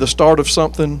tonight will be the start of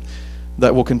something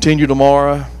that will continue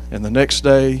tomorrow and the next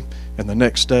day and the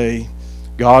next day.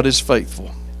 God is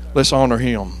faithful. Let's honor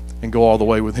Him and go all the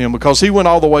way with Him because He went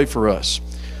all the way for us.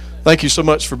 Thank you so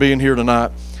much for being here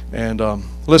tonight. And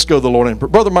let's go to the Lord in prayer.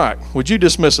 Brother Mike, would you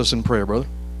dismiss us in prayer, brother?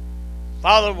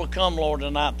 Father, we come, Lord,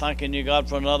 tonight thanking you, God,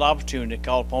 for another opportunity to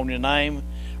call upon your name.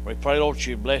 We pray, Lord,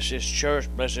 you bless this church,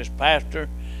 bless this pastor,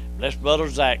 bless Brother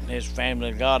Zach and his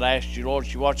family. God, I ask you, Lord,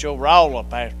 you watch over all the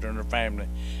pastor and their family.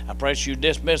 I pray that you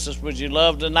dismiss us with your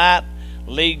love tonight.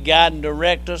 Lead, guide, and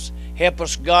direct us. Help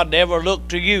us, God, to ever look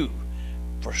to you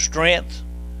for strength,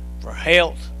 for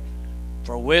health,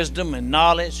 for wisdom and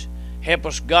knowledge. Help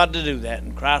us, God, to do that.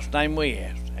 In Christ's name we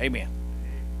ask. Amen.